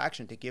political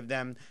action, to give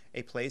them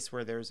a place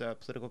where there's a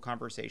political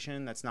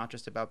conversation that's not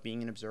just about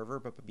being an observer,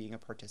 but being a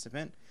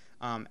participant.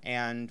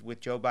 And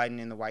with Joe Biden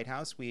in the White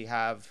House, we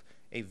have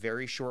a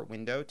very short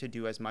window to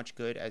do as much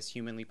good as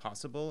humanly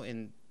possible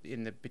in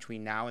the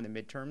between now and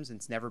the midterms. And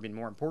it's never been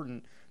more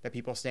important that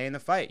people stay in the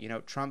fight.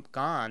 Trump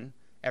gone,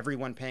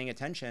 everyone paying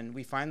attention,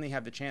 we finally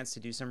have the chance to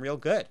do some real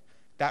good.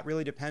 That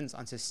really depends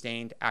on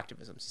sustained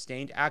activism.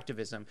 Sustained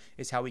activism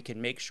is how we can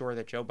make sure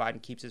that Joe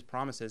Biden keeps his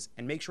promises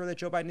and make sure that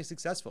Joe Biden is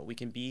successful. We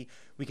can be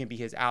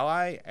his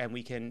ally, and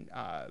we can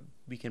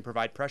we can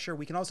provide pressure.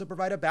 We can also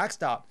provide a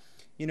backstop.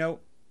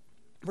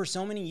 For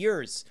so many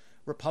years,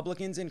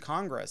 Republicans in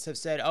Congress have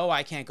said, "Oh,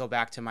 I can't go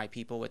back to my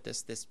people with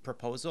this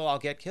proposal. I'll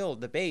get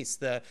killed." The base,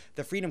 the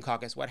Freedom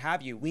Caucus, what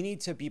have you. We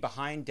need to be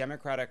behind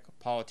Democratic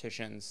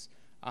politicians,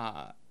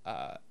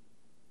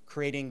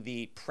 creating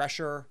the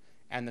pressure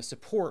and the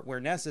support where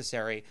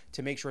necessary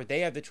to make sure they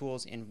have the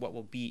tools in what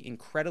will be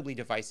incredibly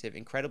divisive,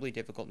 incredibly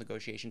difficult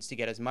negotiations to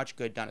get as much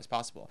good done as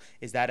possible.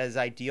 Is that as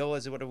ideal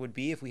as what it would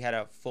be if we had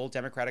a full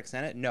Democratic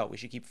Senate? No, we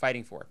should keep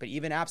fighting for it. But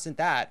even absent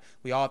that,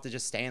 we all have to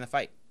just stay in the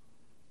fight.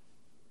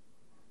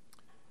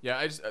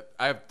 Yeah,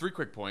 I have 3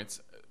 quick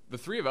points. The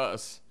 3 of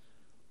us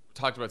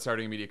talked about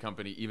starting a media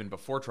company even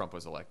before Trump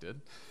was elected.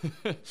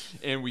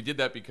 And we did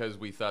that because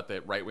we thought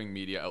that right-wing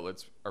media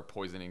outlets are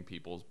poisoning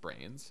people's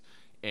brains,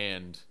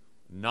 and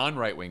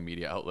non-right-wing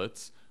media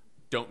outlets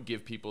don't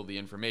give people the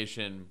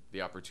information,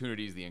 the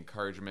opportunities, the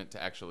encouragement to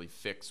actually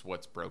fix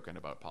what's broken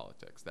about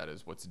politics. That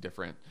is what's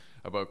different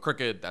about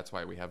Crooked. That's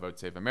why we have Vote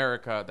Save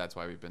America. That's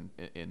why we've been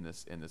in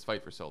this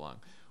fight for so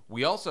long.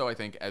 We also, I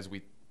think, as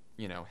we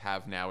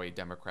have now a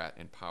Democrat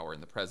in power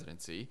in the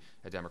presidency,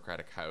 a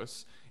Democratic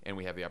House, and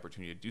we have the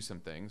opportunity to do some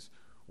things.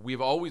 We've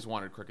always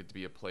wanted Crooked to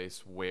be a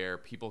place where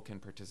people can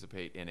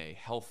participate in a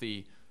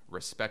healthy,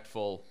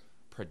 respectful,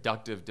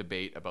 productive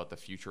debate about the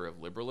future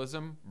of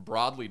liberalism,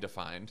 broadly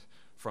defined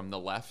from the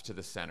left to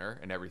the center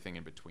and everything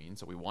in between.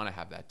 So we want to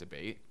have that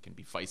debate. It can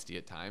be feisty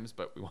at times,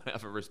 but we want to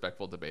have a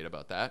respectful debate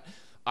about that.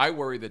 I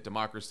worry that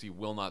democracy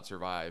will not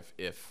survive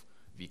if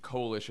the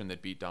coalition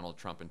that beat Donald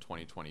Trump in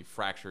 2020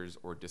 fractures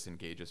or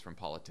disengages from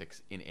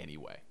politics in any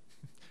way,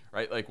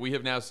 right? Like we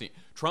have now seen,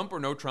 Trump or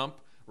no Trump,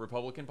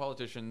 Republican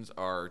politicians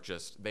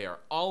they are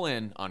all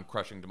in on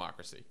crushing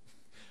democracy,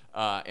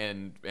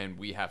 and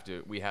we have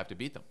to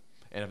beat them.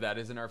 And if that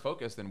isn't our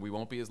focus, then we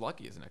won't be as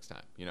lucky as next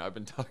time. I've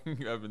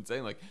been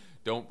saying, like,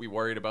 don't be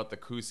worried about the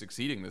coup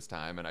succeeding this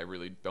time, and I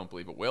really don't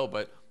believe it will.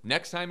 But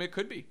next time it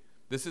could be.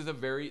 This is a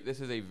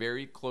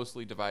very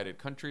closely divided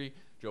country.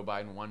 Joe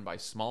Biden won by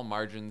small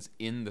margins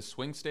in the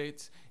swing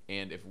states,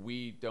 and if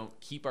we don't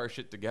keep our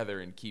shit together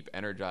and keep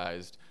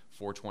energized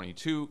for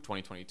 2022,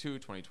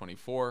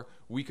 2024,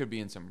 we could be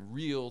in some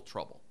real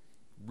trouble.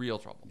 Real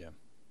trouble.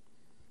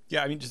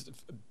 Yeah. I mean, just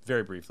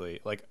very briefly,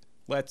 like,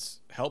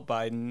 let's help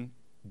Biden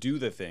do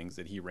the things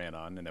that he ran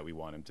on and that we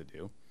want him to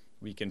do.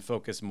 We can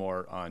focus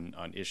more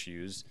on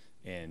issues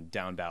and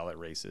down ballot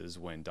races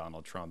when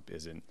Donald Trump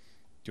isn't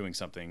doing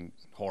something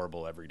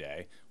horrible every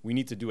day. We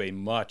need to do a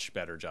much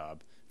better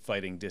job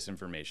fighting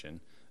disinformation.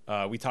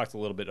 We talked a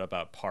little bit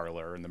about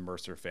Parler and the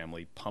Mercer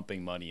family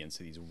pumping money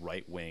into these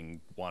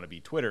right-wing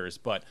wannabe Twitters,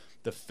 but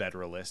the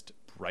Federalist,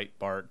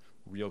 Breitbart,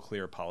 Real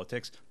Clear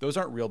Politics, those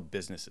aren't real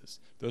businesses.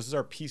 Those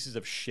are pieces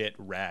of shit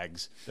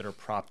rags that are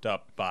propped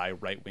up by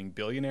right-wing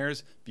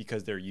billionaires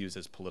because they're used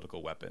as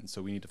political weapons.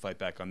 So we need to fight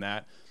back on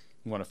that.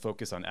 We want to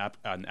focus on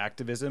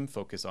activism,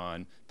 focus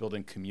on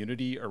building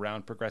community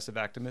around progressive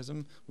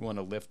activism. We want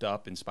to lift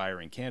up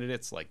inspiring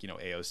candidates like,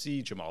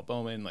 AOC, Jamal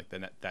Bowman, like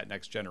that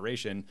next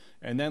generation.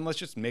 And then let's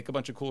just make a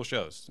bunch of cool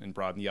shows and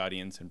broaden the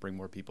audience and bring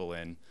more people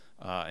in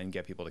and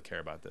get people to care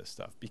about this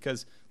stuff.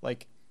 Because,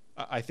 like,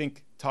 I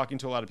think talking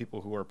to a lot of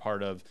people who are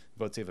part of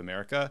Vote Save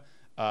America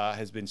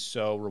has been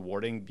so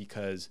rewarding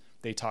because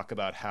they talk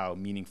about how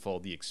meaningful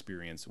the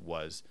experience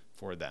was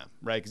for them,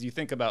 right? Because you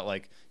think about,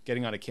 like,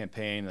 getting on a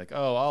campaign, like,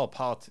 oh, all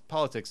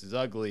politics is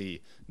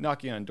ugly,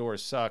 knocking on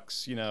doors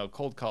sucks,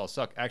 cold calls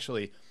suck.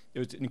 Actually, it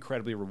was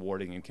incredibly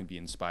rewarding and can be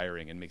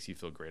inspiring and makes you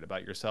feel great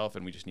about yourself.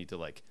 And we just need to,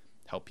 like,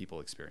 help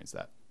people experience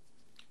that.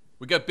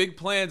 We got big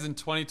plans in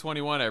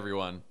 2021,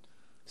 everyone.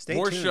 Stay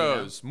more tuned,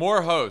 shows,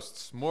 more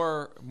hosts,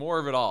 more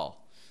of it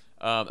all.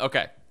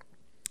 Okay,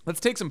 let's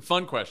take some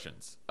fun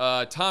questions.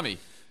 Tommy,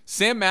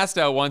 Sam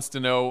Mastow wants to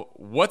know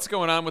what's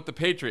going on with the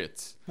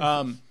Patriots.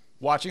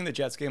 Watching the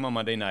Jets game on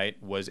Monday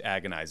night was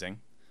agonizing,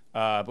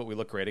 but we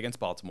look great against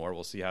Baltimore.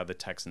 We'll see how the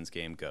Texans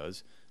game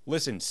goes.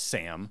 Listen,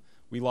 Sam,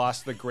 we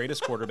lost the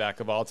greatest quarterback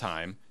of all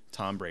time,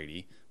 Tom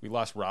Brady. We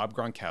lost Rob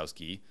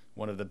Gronkowski,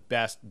 one of the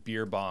best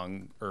beer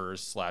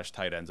bongers /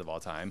 tight ends of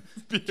all time.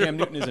 Cam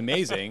Newton is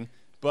amazing,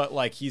 but,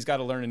 like, he's got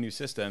to learn a new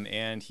system,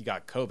 and he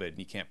got COVID and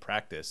he can't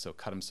practice, so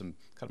cut him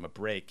a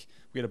break.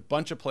 We had a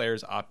bunch of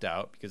players opt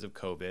out because of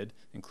COVID,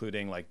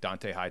 including, like,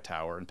 Dante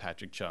Hightower and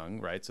Patrick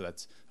Chung, right? So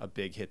that's a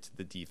big hit to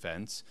the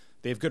defense.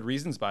 They have good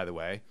reasons, by the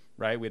way,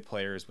 right? We had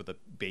players with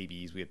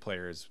babies. We had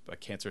players, a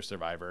cancer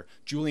survivor.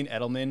 Julian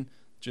Edelman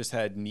just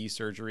had knee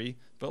surgery.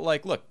 But,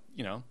 like, look,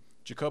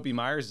 Jacoby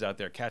Myers is out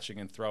there catching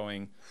and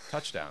throwing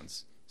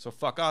touchdowns. So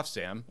fuck off,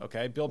 Sam.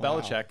 Okay, Bill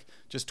Belichick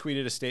just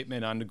tweeted a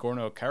statement on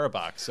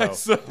Nagorno-Karabakh. So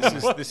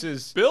this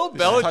is Bill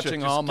Belichick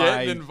touching all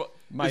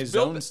my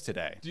zones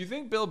today. Do you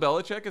think Bill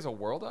Belichick is a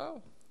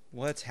worldo?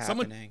 What's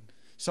happening?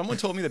 Someone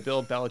told me that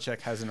Bill Belichick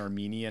has an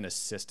Armenian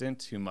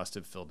assistant who must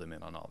have filled him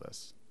in on all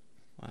this.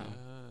 Wow.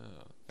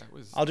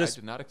 I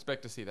did not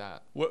expect to see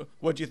that.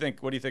 What do you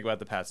think? What do you think about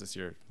the Pats this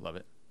year?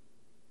 Lovett?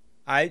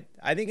 I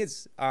think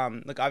it's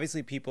look,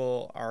 obviously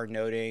people are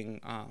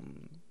noting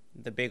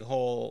the big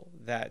hole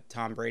that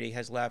Tom Brady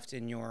has left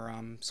in your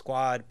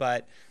squad.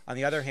 But on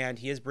the other hand,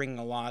 he is bringing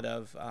a lot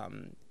of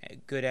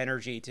good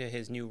energy to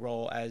his new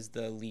role as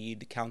the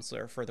lead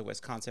counselor for the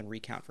Wisconsin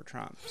recount for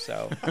Trump.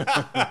 So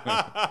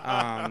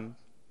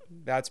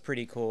that's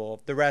pretty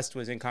cool. The rest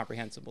was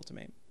incomprehensible to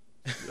me.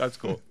 That's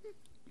cool.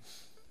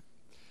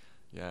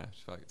 Yeah,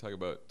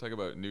 talk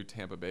about new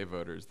Tampa Bay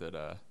voters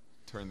that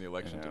turned the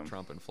election to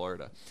Trump in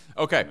Florida.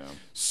 Okay,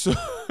 so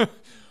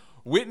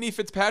Whitney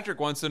Fitzpatrick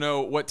wants to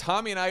know what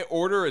Tommy and I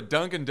order at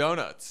Dunkin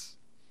Donuts.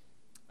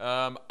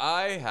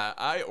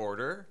 I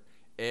order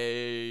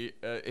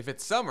if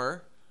it's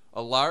summer,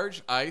 a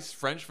large iced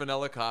French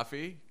vanilla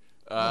coffee.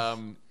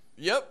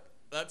 Yep,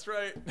 that's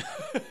right.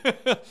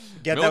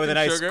 Get that with a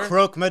nice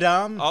croque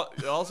madame. I'll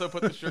also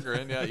put the sugar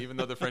in, yeah, even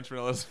though the French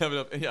vanilla is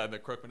having the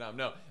croque madame.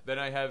 No, then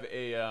I have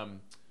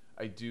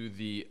I do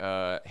the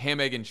ham,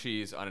 egg, and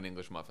cheese on an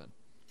English muffin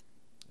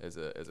as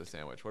a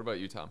sandwich. What about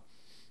you, Tom?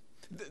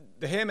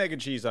 The ham, egg,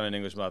 and cheese on an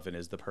English muffin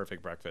is the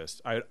perfect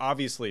breakfast. I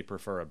obviously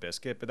prefer a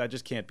biscuit, but that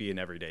just can't be an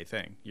everyday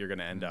thing. You're going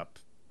to end up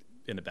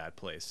in a bad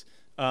place.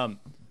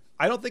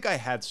 I don't think I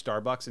had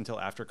Starbucks until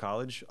after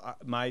college.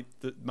 My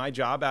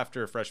job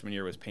after freshman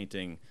year was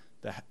painting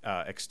the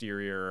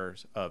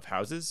exteriors of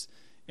houses.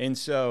 And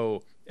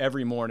so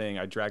every morning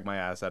I drag my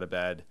ass out of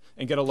bed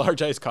and get a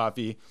large iced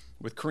coffee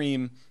with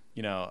cream,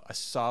 a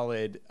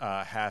solid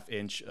half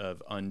inch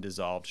of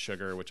undissolved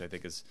sugar, which I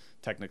think is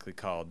technically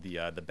called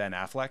the Ben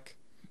Affleck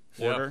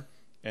order. Yep.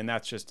 And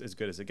that's just as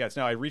good as it gets.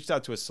 Now, I reached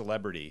out to a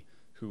celebrity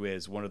who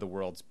is one of the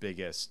world's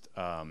biggest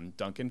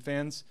Dunkin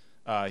fans.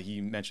 He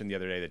mentioned the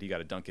other day that he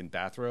got a Dunkin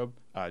bathrobe,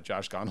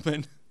 Josh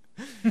Gondelman.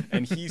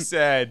 And he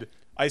said,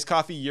 iced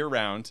coffee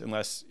year-round,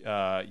 unless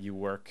you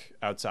work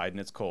outside and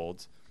it's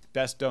cold.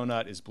 Best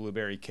donut is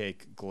blueberry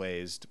cake,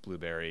 glazed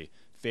blueberry.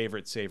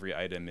 Favorite savory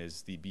item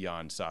is the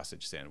Beyond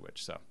sausage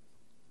sandwich. So,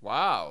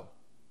 wow,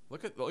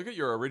 look at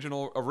your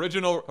original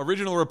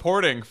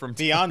reporting from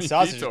Beyond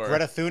sausage. Vietor.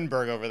 Greta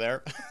Thunberg over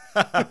there.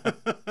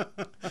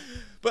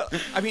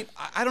 But I mean,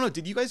 I don't know.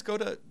 Did you guys go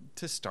to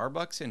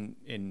Starbucks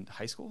in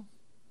high school?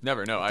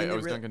 Never. No, I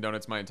was Dunkin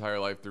Donuts my entire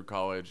life through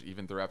college,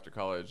 even through after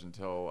college,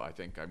 until I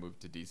think I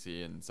moved to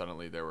DC, and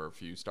suddenly there were a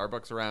few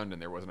Starbucks around,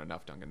 and there wasn't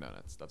enough Dunkin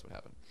Donuts. That's what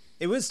happened.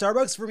 It was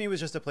Starbucks for me was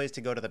just a place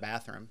to go to the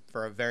bathroom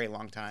for a very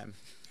long time.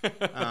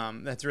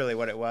 That's really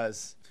what it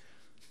was.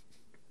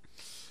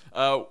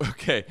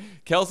 Okay,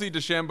 Kelsey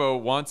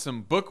DeChambeau wants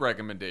some book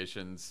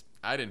recommendations.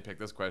 I didn't pick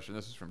this question.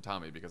 This is from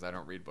Tommy because I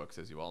don't read books,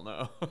 as you all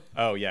know.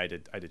 Oh yeah, I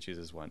did choose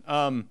this one.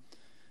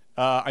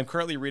 I'm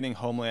currently reading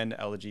Homeland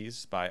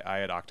Elegies by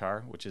Ayat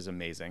Akhtar, which is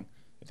amazing.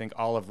 I think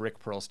all of Rick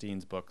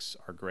Perlstein's books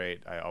are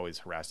great. I always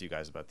harass you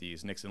guys about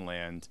these. Nixon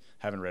Land,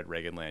 haven't read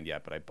Reagan Land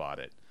yet, but I bought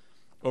it.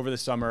 Over the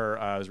summer,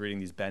 I was reading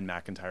these Ben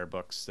McIntyre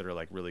books that are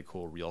like really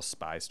cool, real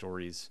spy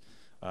stories.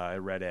 I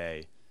read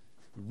a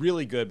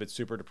really good but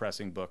super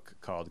depressing book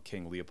called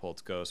King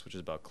Leopold's Ghost, which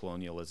is about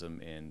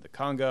colonialism in the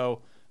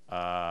Congo.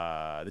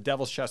 The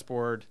Devil's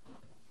Chessboard,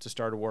 To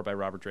Start a War by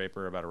Robert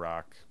Draper about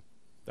Iraq.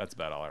 That's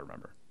about all I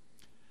remember.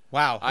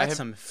 Wow, that's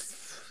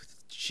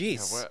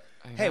jeez.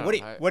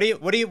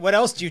 Yeah, what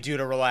else do you do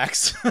to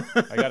relax?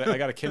 I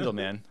got a Kindle,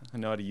 man. I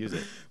know how to use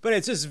it. But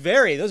it's just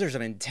those are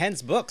some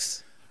intense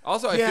books.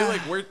 Also,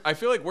 I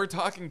feel like we're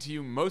talking to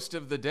you most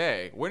of the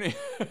day. When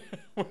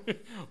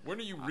are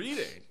you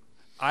reading?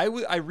 I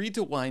read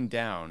to wind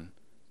down,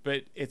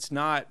 but it's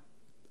not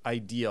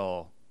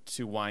ideal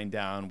to wind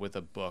down with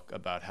a book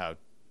about how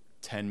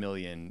 10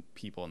 million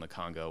people in the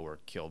Congo were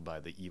killed by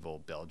the evil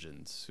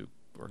Belgians who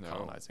were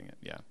colonizing it.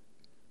 Yeah.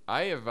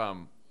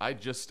 I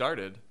just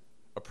started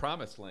A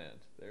Promised Land.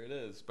 There it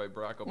is by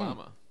Barack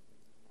Obama.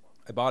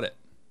 I bought it.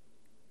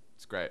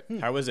 It's great.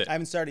 How is it? I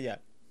haven't started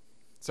yet.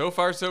 So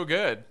far, so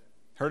good.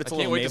 Heard it's I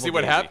can't wait to see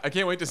what happens. I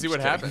can't wait to see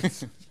what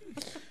happens.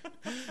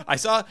 I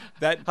saw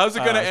that. How's it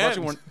gonna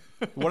end?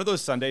 One of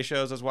those Sunday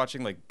shows I was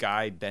watching, like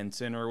Guy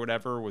Benson or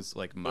whatever, was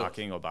like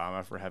mocking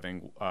Obama for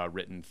having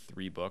written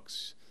 3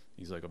 books.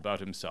 He's like about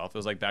himself. It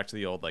was like back to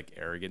the old like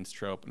arrogance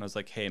trope, and I was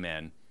like, hey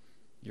man,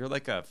 you're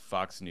like a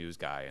Fox News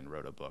guy and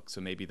wrote a book,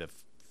 so maybe the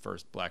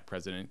first black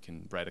president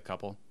can write a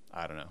couple.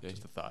 I don't know. Yeah,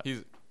 just a thought.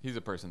 He's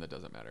a person that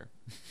doesn't matter.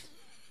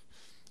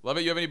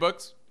 Lovett, you have any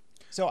books?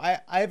 So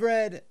I'm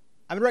going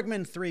to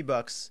recommend 3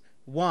 books.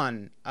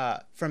 One,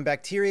 From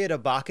Bacteria to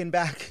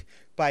Bachenbach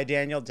by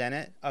Daniel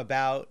Dennett,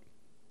 about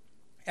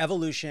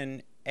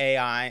evolution,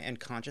 AI, and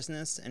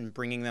consciousness, and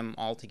bringing them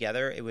all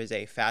together. It was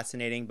a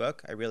fascinating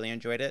book. I really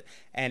enjoyed it.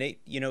 And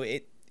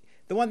the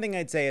one thing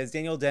I'd say is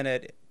Daniel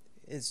Dennett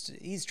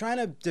he's trying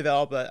to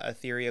develop a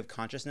theory of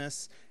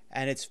consciousness,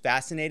 and it's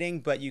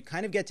fascinating, but you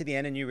kind of get to the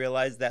end and you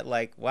realize that,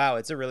 like, wow,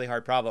 it's a really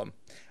hard problem.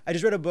 I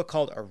just read a book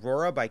called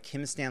Aurora by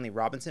Kim Stanley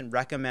Robinson,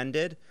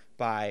 recommended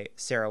by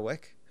Sarah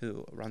Wick,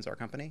 who runs our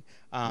company.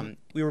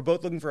 We were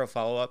both looking for a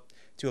follow-up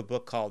to a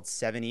book called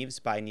Seven Eves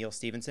by Neil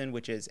Stephenson,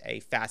 which is a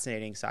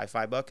fascinating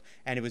sci-fi book,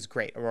 and it was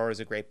great. Aurora is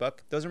a great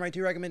book. Those are my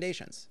 2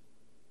 recommendations.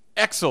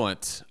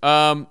 Excellent.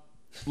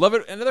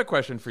 Lovett, another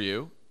question for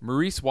you.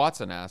 Maurice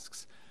Watson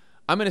asks,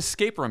 I'm an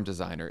escape room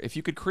designer. If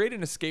you could create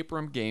an escape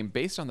room game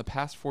based on the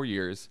past 4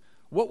 years,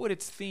 what would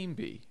its theme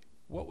be?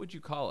 What would you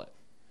call it?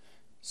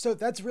 So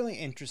that's really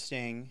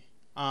interesting.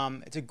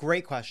 It's a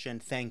great question.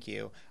 Thank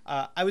you.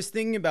 I was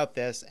thinking about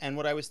this, and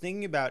what I was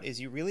thinking about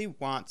is you really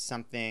want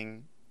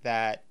something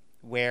that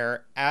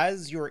where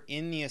as you're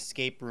in the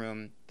escape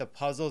room, the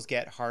puzzles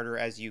get harder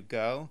as you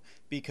go,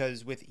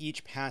 because with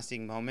each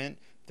passing moment,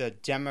 the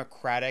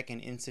democratic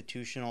and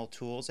institutional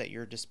tools at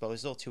your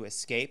disposal to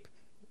escape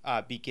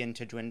begin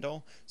to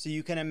dwindle. So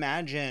you can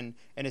imagine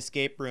an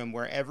escape room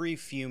where every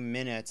few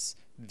minutes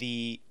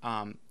the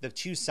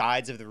two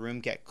sides of the room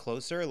get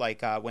closer,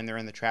 like when they're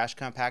in the trash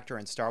compactor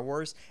in Star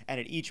Wars, and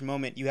at each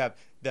moment you have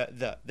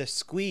the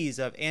squeeze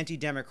of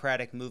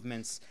anti-democratic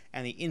movements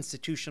and the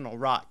institutional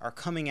rot are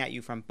coming at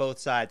you from both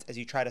sides as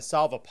you try to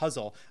solve a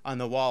puzzle on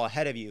the wall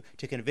ahead of you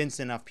to convince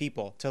enough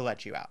people to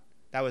let you out.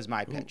 That was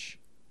my pitch.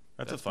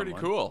 That's a fun pretty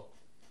one. cool.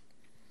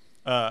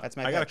 That's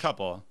my I got a pitch.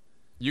 couple.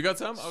 You got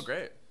some? Oh,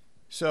 great.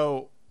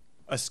 So,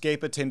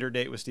 escape a Tinder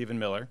date with Stephen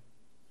Miller.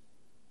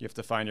 You have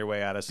to find your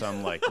way out of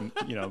some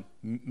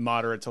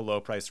moderate to low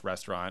price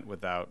restaurant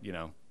without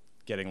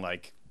getting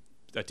like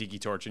a tiki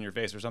torch in your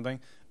face or something.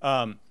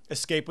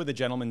 Escape with a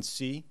Gentleman's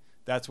C.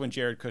 That's when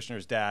Jared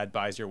Kushner's dad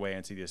buys your way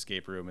into the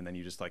escape room, and then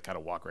you just like kind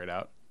of walk right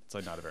out. It's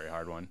like not a very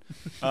hard one.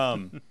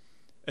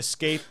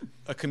 Escape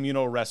a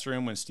communal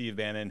restroom when Steve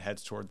Bannon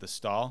heads toward the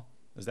stall.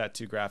 Is that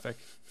too graphic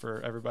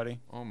for everybody?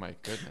 Oh my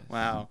goodness.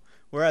 Wow,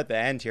 we're at the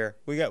end here.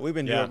 We've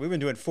been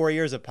doing 4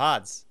 years of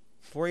pods.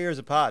 4 years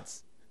of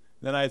pods.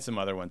 Then I had some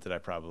other ones that I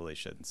probably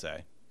shouldn't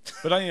say,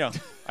 but I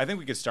think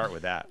we could start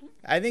with that.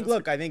 I think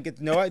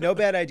it's no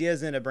bad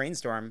ideas in a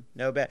brainstorm.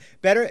 No bad.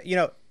 Better,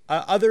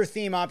 other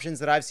theme options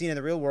that I've seen in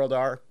the real world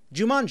are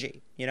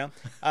Jumanji.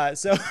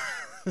 So.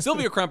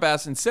 Sylvia Crump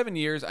asks, in 7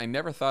 years, I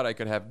never thought I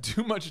could have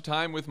too much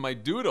time with my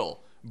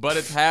doodle, but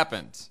it's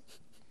happened.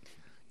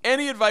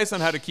 Any advice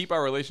on how to keep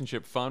our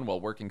relationship fun while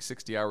working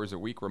 60 hours a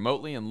week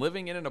remotely and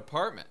living in an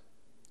apartment?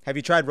 Have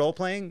you tried role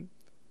playing?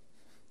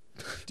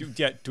 Do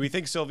we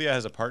think Sylvia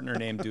has a partner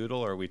named Doodle,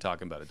 or are we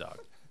talking about a dog?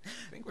 I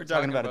think We're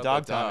talking about a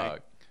dog, the Tommy.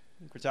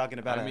 We're talking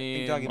about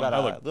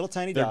a little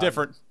tiny They're dog.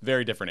 different,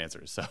 very different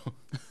answers. So,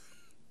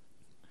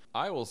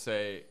 I will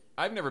say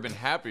I've never been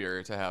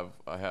happier to have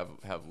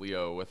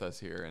Leo with us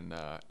here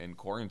in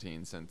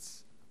quarantine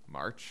since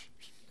March.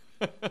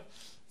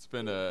 It's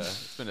been a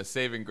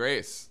saving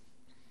grace.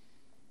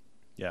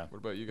 yeah. What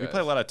about you guys? We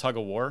play a lot of tug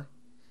of war,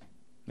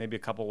 maybe a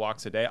couple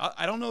walks a day.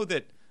 I don't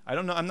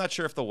know. I'm not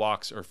sure if the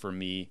walks are for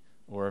me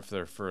or if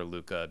they're for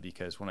Luca,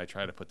 because when I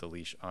try to put the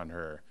leash on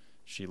her,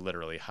 she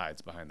literally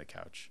hides behind the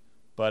couch.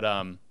 But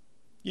I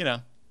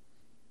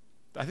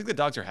think the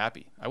dogs are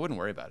happy. I wouldn't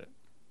worry about it.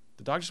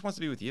 The dog just wants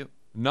to be with you.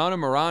 Nana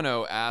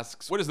Morano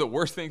asks, what is the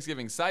worst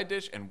Thanksgiving side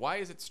dish and why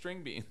is it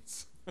string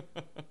beans?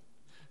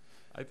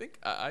 I think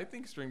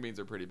string beans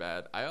are pretty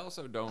bad. I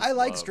also don't I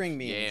like love string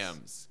beans.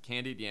 Yams.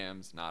 Candied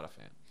yams, not a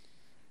fan.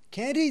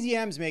 Candied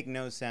yams make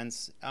no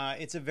sense.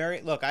 It's a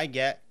very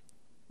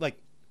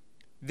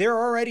they're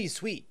already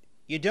sweet.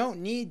 You don't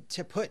need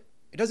to put.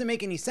 It doesn't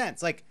make any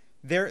sense. Like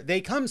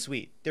they come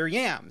sweet. They're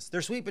yams.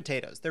 They're sweet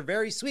potatoes. They're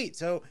very sweet.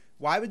 So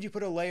why would you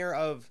put a layer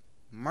of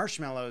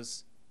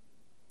marshmallows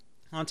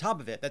on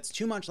top of it? That's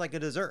too much like a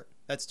dessert.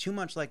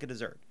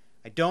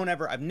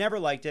 I've never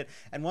liked it.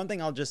 And one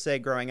thing I'll just say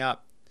growing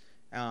up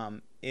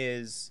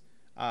is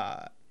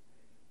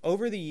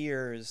over the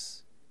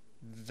years,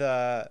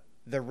 the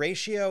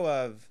ratio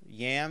of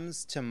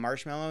yams to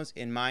marshmallows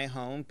in my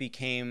home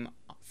became,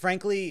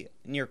 frankly,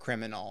 near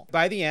criminal.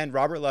 By the end,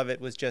 Robert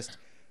Lovett was just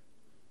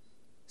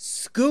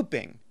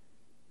scooping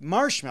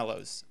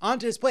marshmallows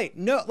onto his plate.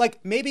 No, like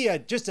maybe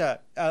just a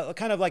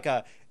kind of like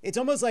it's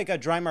almost like a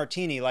dry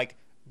martini. Like,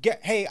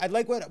 hey, I'd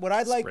like what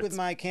I'd like with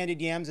my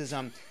candied yams is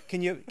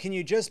can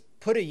you just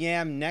put a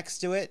yam next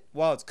to it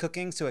while it's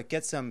cooking so it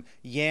gets some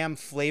yam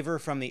flavor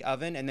from the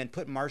oven, and then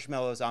put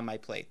marshmallows on my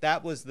plate.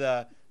 That was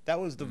the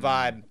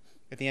vibe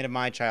at the end of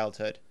my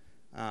childhood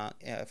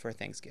for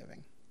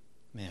Thanksgiving.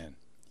 Man,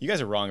 you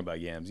guys are wrong about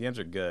yams. Yams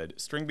are good.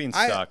 String beans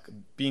suck.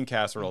 Bean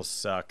casseroles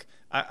suck.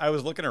 I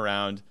was looking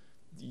around.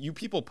 You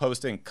people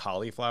posting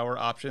cauliflower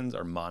options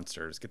are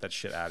monsters. Get that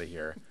shit out of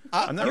here.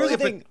 I'm not really Here's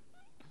the thing.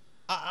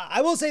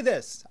 I will say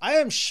this. I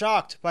am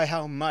shocked by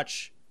how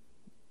much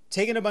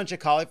taking a bunch of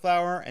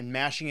cauliflower and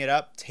mashing it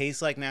up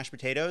tastes like mashed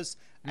potatoes.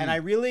 And I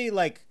really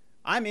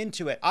I'm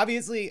into it.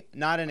 Obviously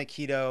not in a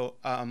keto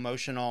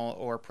emotional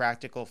or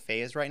practical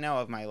phase right now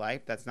of my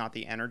life. That's not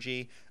the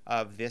energy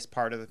of this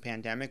part of the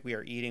pandemic. We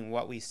are eating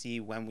what we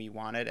see when we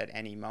want it at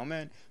any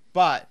moment.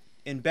 But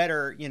in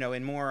better,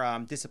 in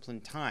more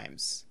disciplined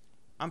times,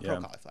 I'm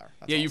pro cauliflower.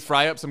 That's you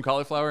fry up some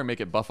cauliflower and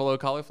make it buffalo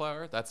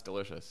cauliflower. That's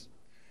delicious.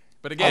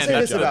 But again,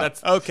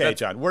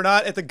 John, we're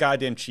not at the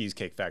goddamn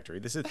Cheesecake Factory.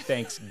 This is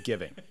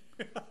Thanksgiving.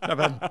 Not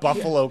about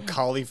buffalo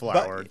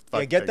cauliflower.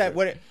 Get that?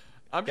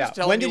 I'm just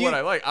telling you what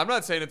I like. I'm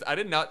not saying it's. I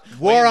did not.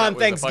 War on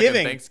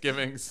Thanksgiving.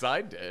 Thanksgiving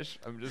side dish.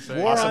 I'm just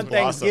saying. War on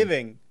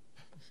Thanksgiving.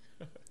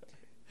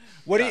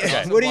 What do you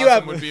Blossom what do you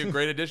have? would be a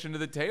great addition to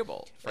the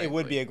table. It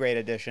would be frankly. a great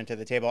addition to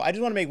the table. I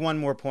just want to make one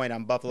more point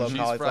on buffalo Cheese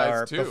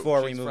cauliflower fries too.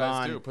 before we Cheese move fries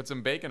on. Too. Put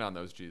some bacon on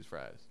those cheese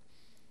fries.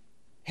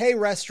 Hey,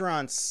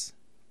 restaurants,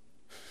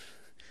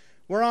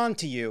 we're on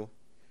to you.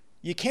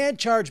 You can't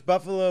charge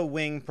buffalo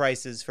wing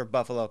prices for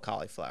buffalo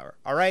cauliflower.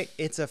 All right?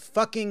 It's a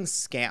fucking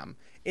scam.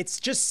 It's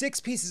just 6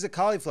 pieces of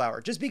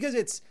cauliflower. Just because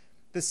it's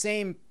the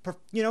same,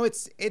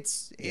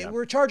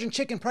 we're charging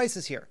chicken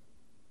prices here.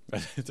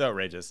 It's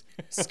outrageous.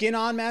 Skin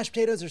on mashed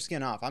potatoes or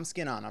skin off? I'm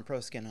skin on. I'm pro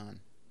skin on.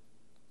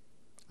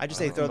 I just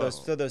say throw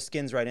those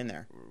skins right in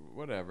there.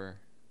 Whatever.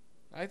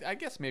 I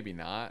guess maybe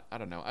not. I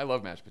don't know. I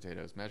love mashed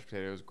potatoes. Mashed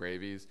potatoes,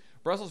 gravies.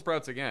 Brussels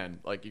sprouts, again,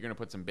 like you're going to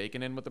put some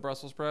bacon in with the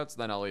Brussels sprouts,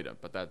 then I'll eat them.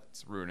 But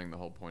that's ruining the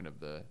whole point of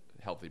the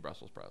healthy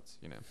Brussels sprouts,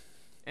 you know.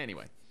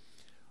 Anyway.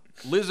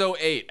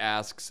 Lizzo8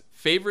 asks,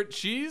 favorite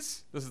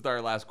cheese? This is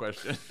our last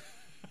question.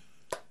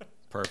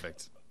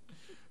 Perfect.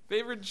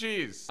 Favorite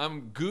cheese?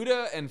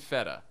 Gouda and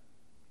feta.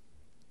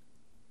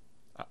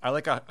 I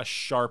like a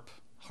sharp,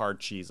 hard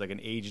cheese, like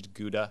an aged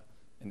Gouda,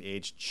 an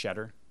aged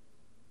cheddar.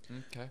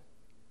 Okay.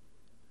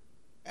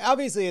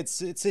 Obviously, it's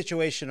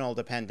situational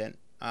dependent.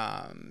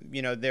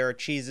 There are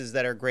cheeses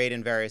that are great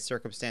in various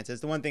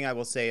circumstances. The one thing I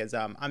will say is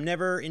I'm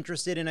never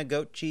interested in a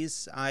goat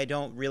cheese. I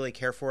don't really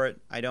care for it.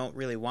 I don't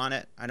really want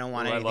it. I don't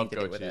want anything to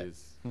do with it.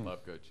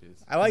 Love goat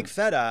cheese. I like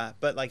feta,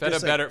 but like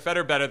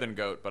Feta better than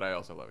goat, but I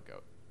also love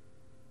goat.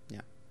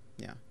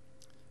 Yeah.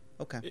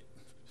 Okay.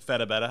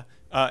 Feta beta.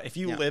 If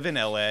you live in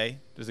LA,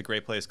 there's a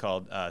great place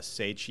called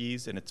Say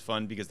Cheese, and it's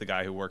fun because the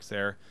guy who works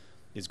there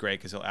is great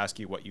because he'll ask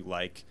you what you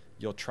like.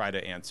 You'll try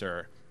to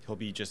answer. He'll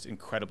be just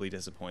incredibly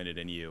disappointed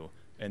in you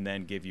and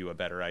then give you a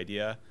better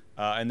idea.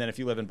 And then if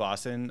you live in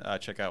Boston,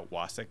 check out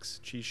Wassack's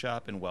Cheese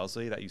Shop in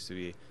Wellesley. That used to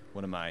be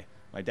one of my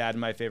dad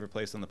and my favorite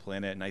place on the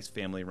planet. Nice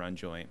family-run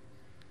joint.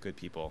 Good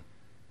people.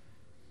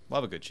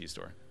 Love a good cheese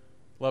store.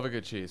 Love a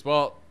good cheese.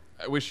 Well,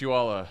 I wish you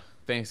all a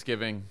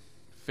Thanksgiving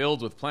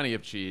filled with plenty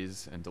of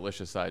cheese and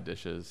delicious side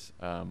dishes.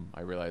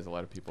 I realize a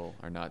lot of people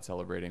are not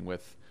celebrating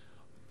with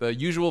the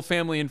usual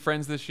family and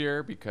friends this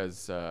year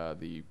because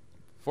the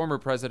former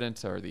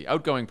president or the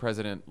outgoing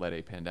president let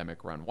a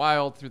pandemic run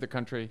wild through the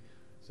country.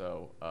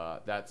 So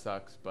that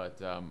sucks, but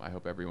I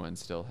hope everyone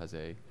still has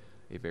a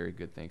very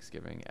good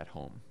Thanksgiving at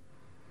home.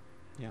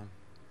 Yeah.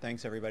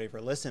 Thanks, everybody, for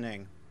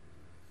listening.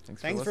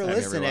 Thanks for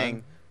listening.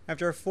 Everyone.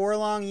 After 4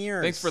 long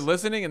years. Thanks for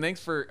listening, and thanks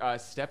for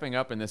stepping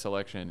up in this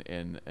election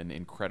in an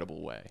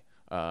incredible way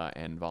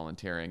and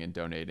volunteering and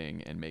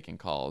donating and making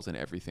calls and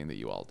everything that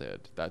you all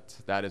did.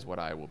 That is what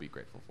I will be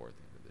grateful for at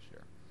the end of this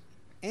year.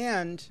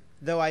 And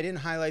though I didn't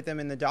highlight them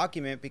in the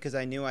document because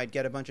I knew I'd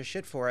get a bunch of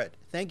shit for it,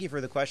 thank you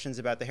for the questions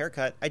about the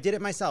haircut. I did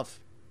it myself.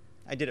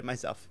 I don't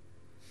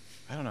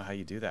know how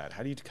you do that.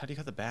 How do you cut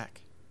the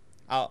back?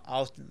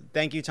 I'll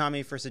thank you,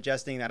 Tommy, for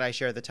suggesting that I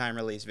share the time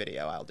release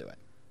video. I'll do it.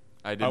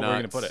 I did not. Where are you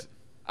gonna put it?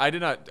 I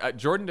did not.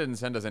 Jordan didn't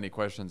send us any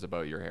questions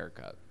about your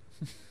haircut.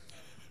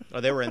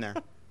 Oh, they were in there.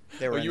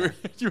 They were in there.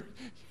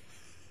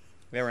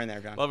 They were in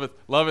there, John.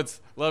 Lovett's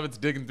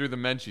digging through the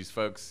Menchies,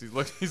 folks.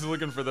 He's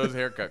looking for those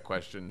haircut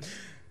questions.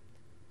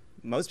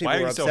 Most people Why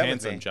are were you upset so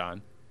handsome, with me.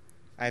 John?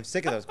 I'm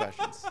sick of those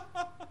questions.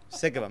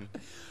 Sick of them.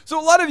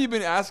 So a lot of you have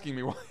been asking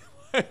me why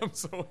I'm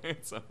so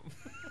handsome.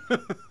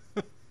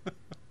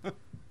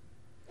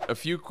 A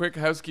few quick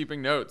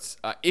housekeeping notes.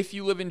 If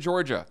you live in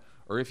Georgia,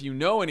 or if you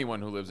know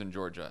anyone who lives in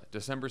Georgia,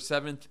 December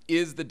 7th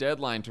is the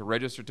deadline to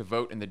register to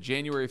vote in the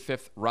January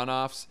 5th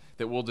runoffs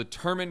that will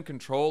determine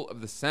control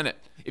of the Senate.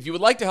 If you would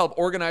like to help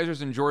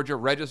organizers in Georgia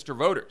register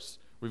voters,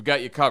 we've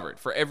got you covered.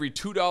 For every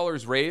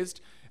 $2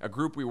 raised, a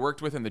group we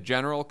worked with in the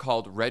general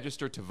called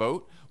Register to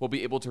Vote will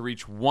be able to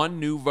reach one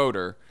new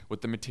voter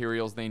with the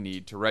materials they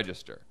need to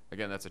register.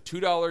 Again, that's a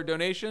 $2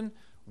 donation,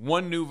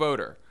 one new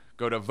voter.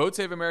 Go to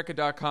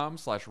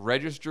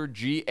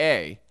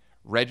votesaveamerica.com/registerGA,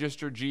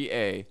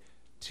 registerGA,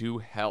 to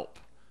help.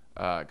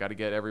 Got to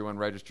get everyone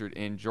registered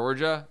in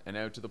Georgia and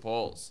out to the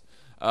polls.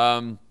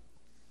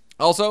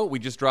 Also, we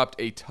just dropped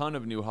a ton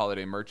of new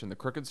holiday merch in the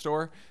Crooked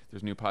store.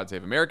 There's new Pod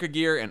Save America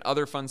gear and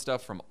other fun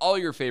stuff from all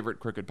your favorite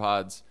Crooked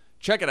pods.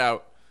 Check it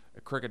out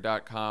at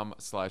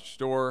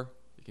crooked.com/store.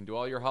 You can do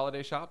all your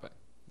holiday shopping.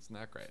 Isn't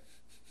that great?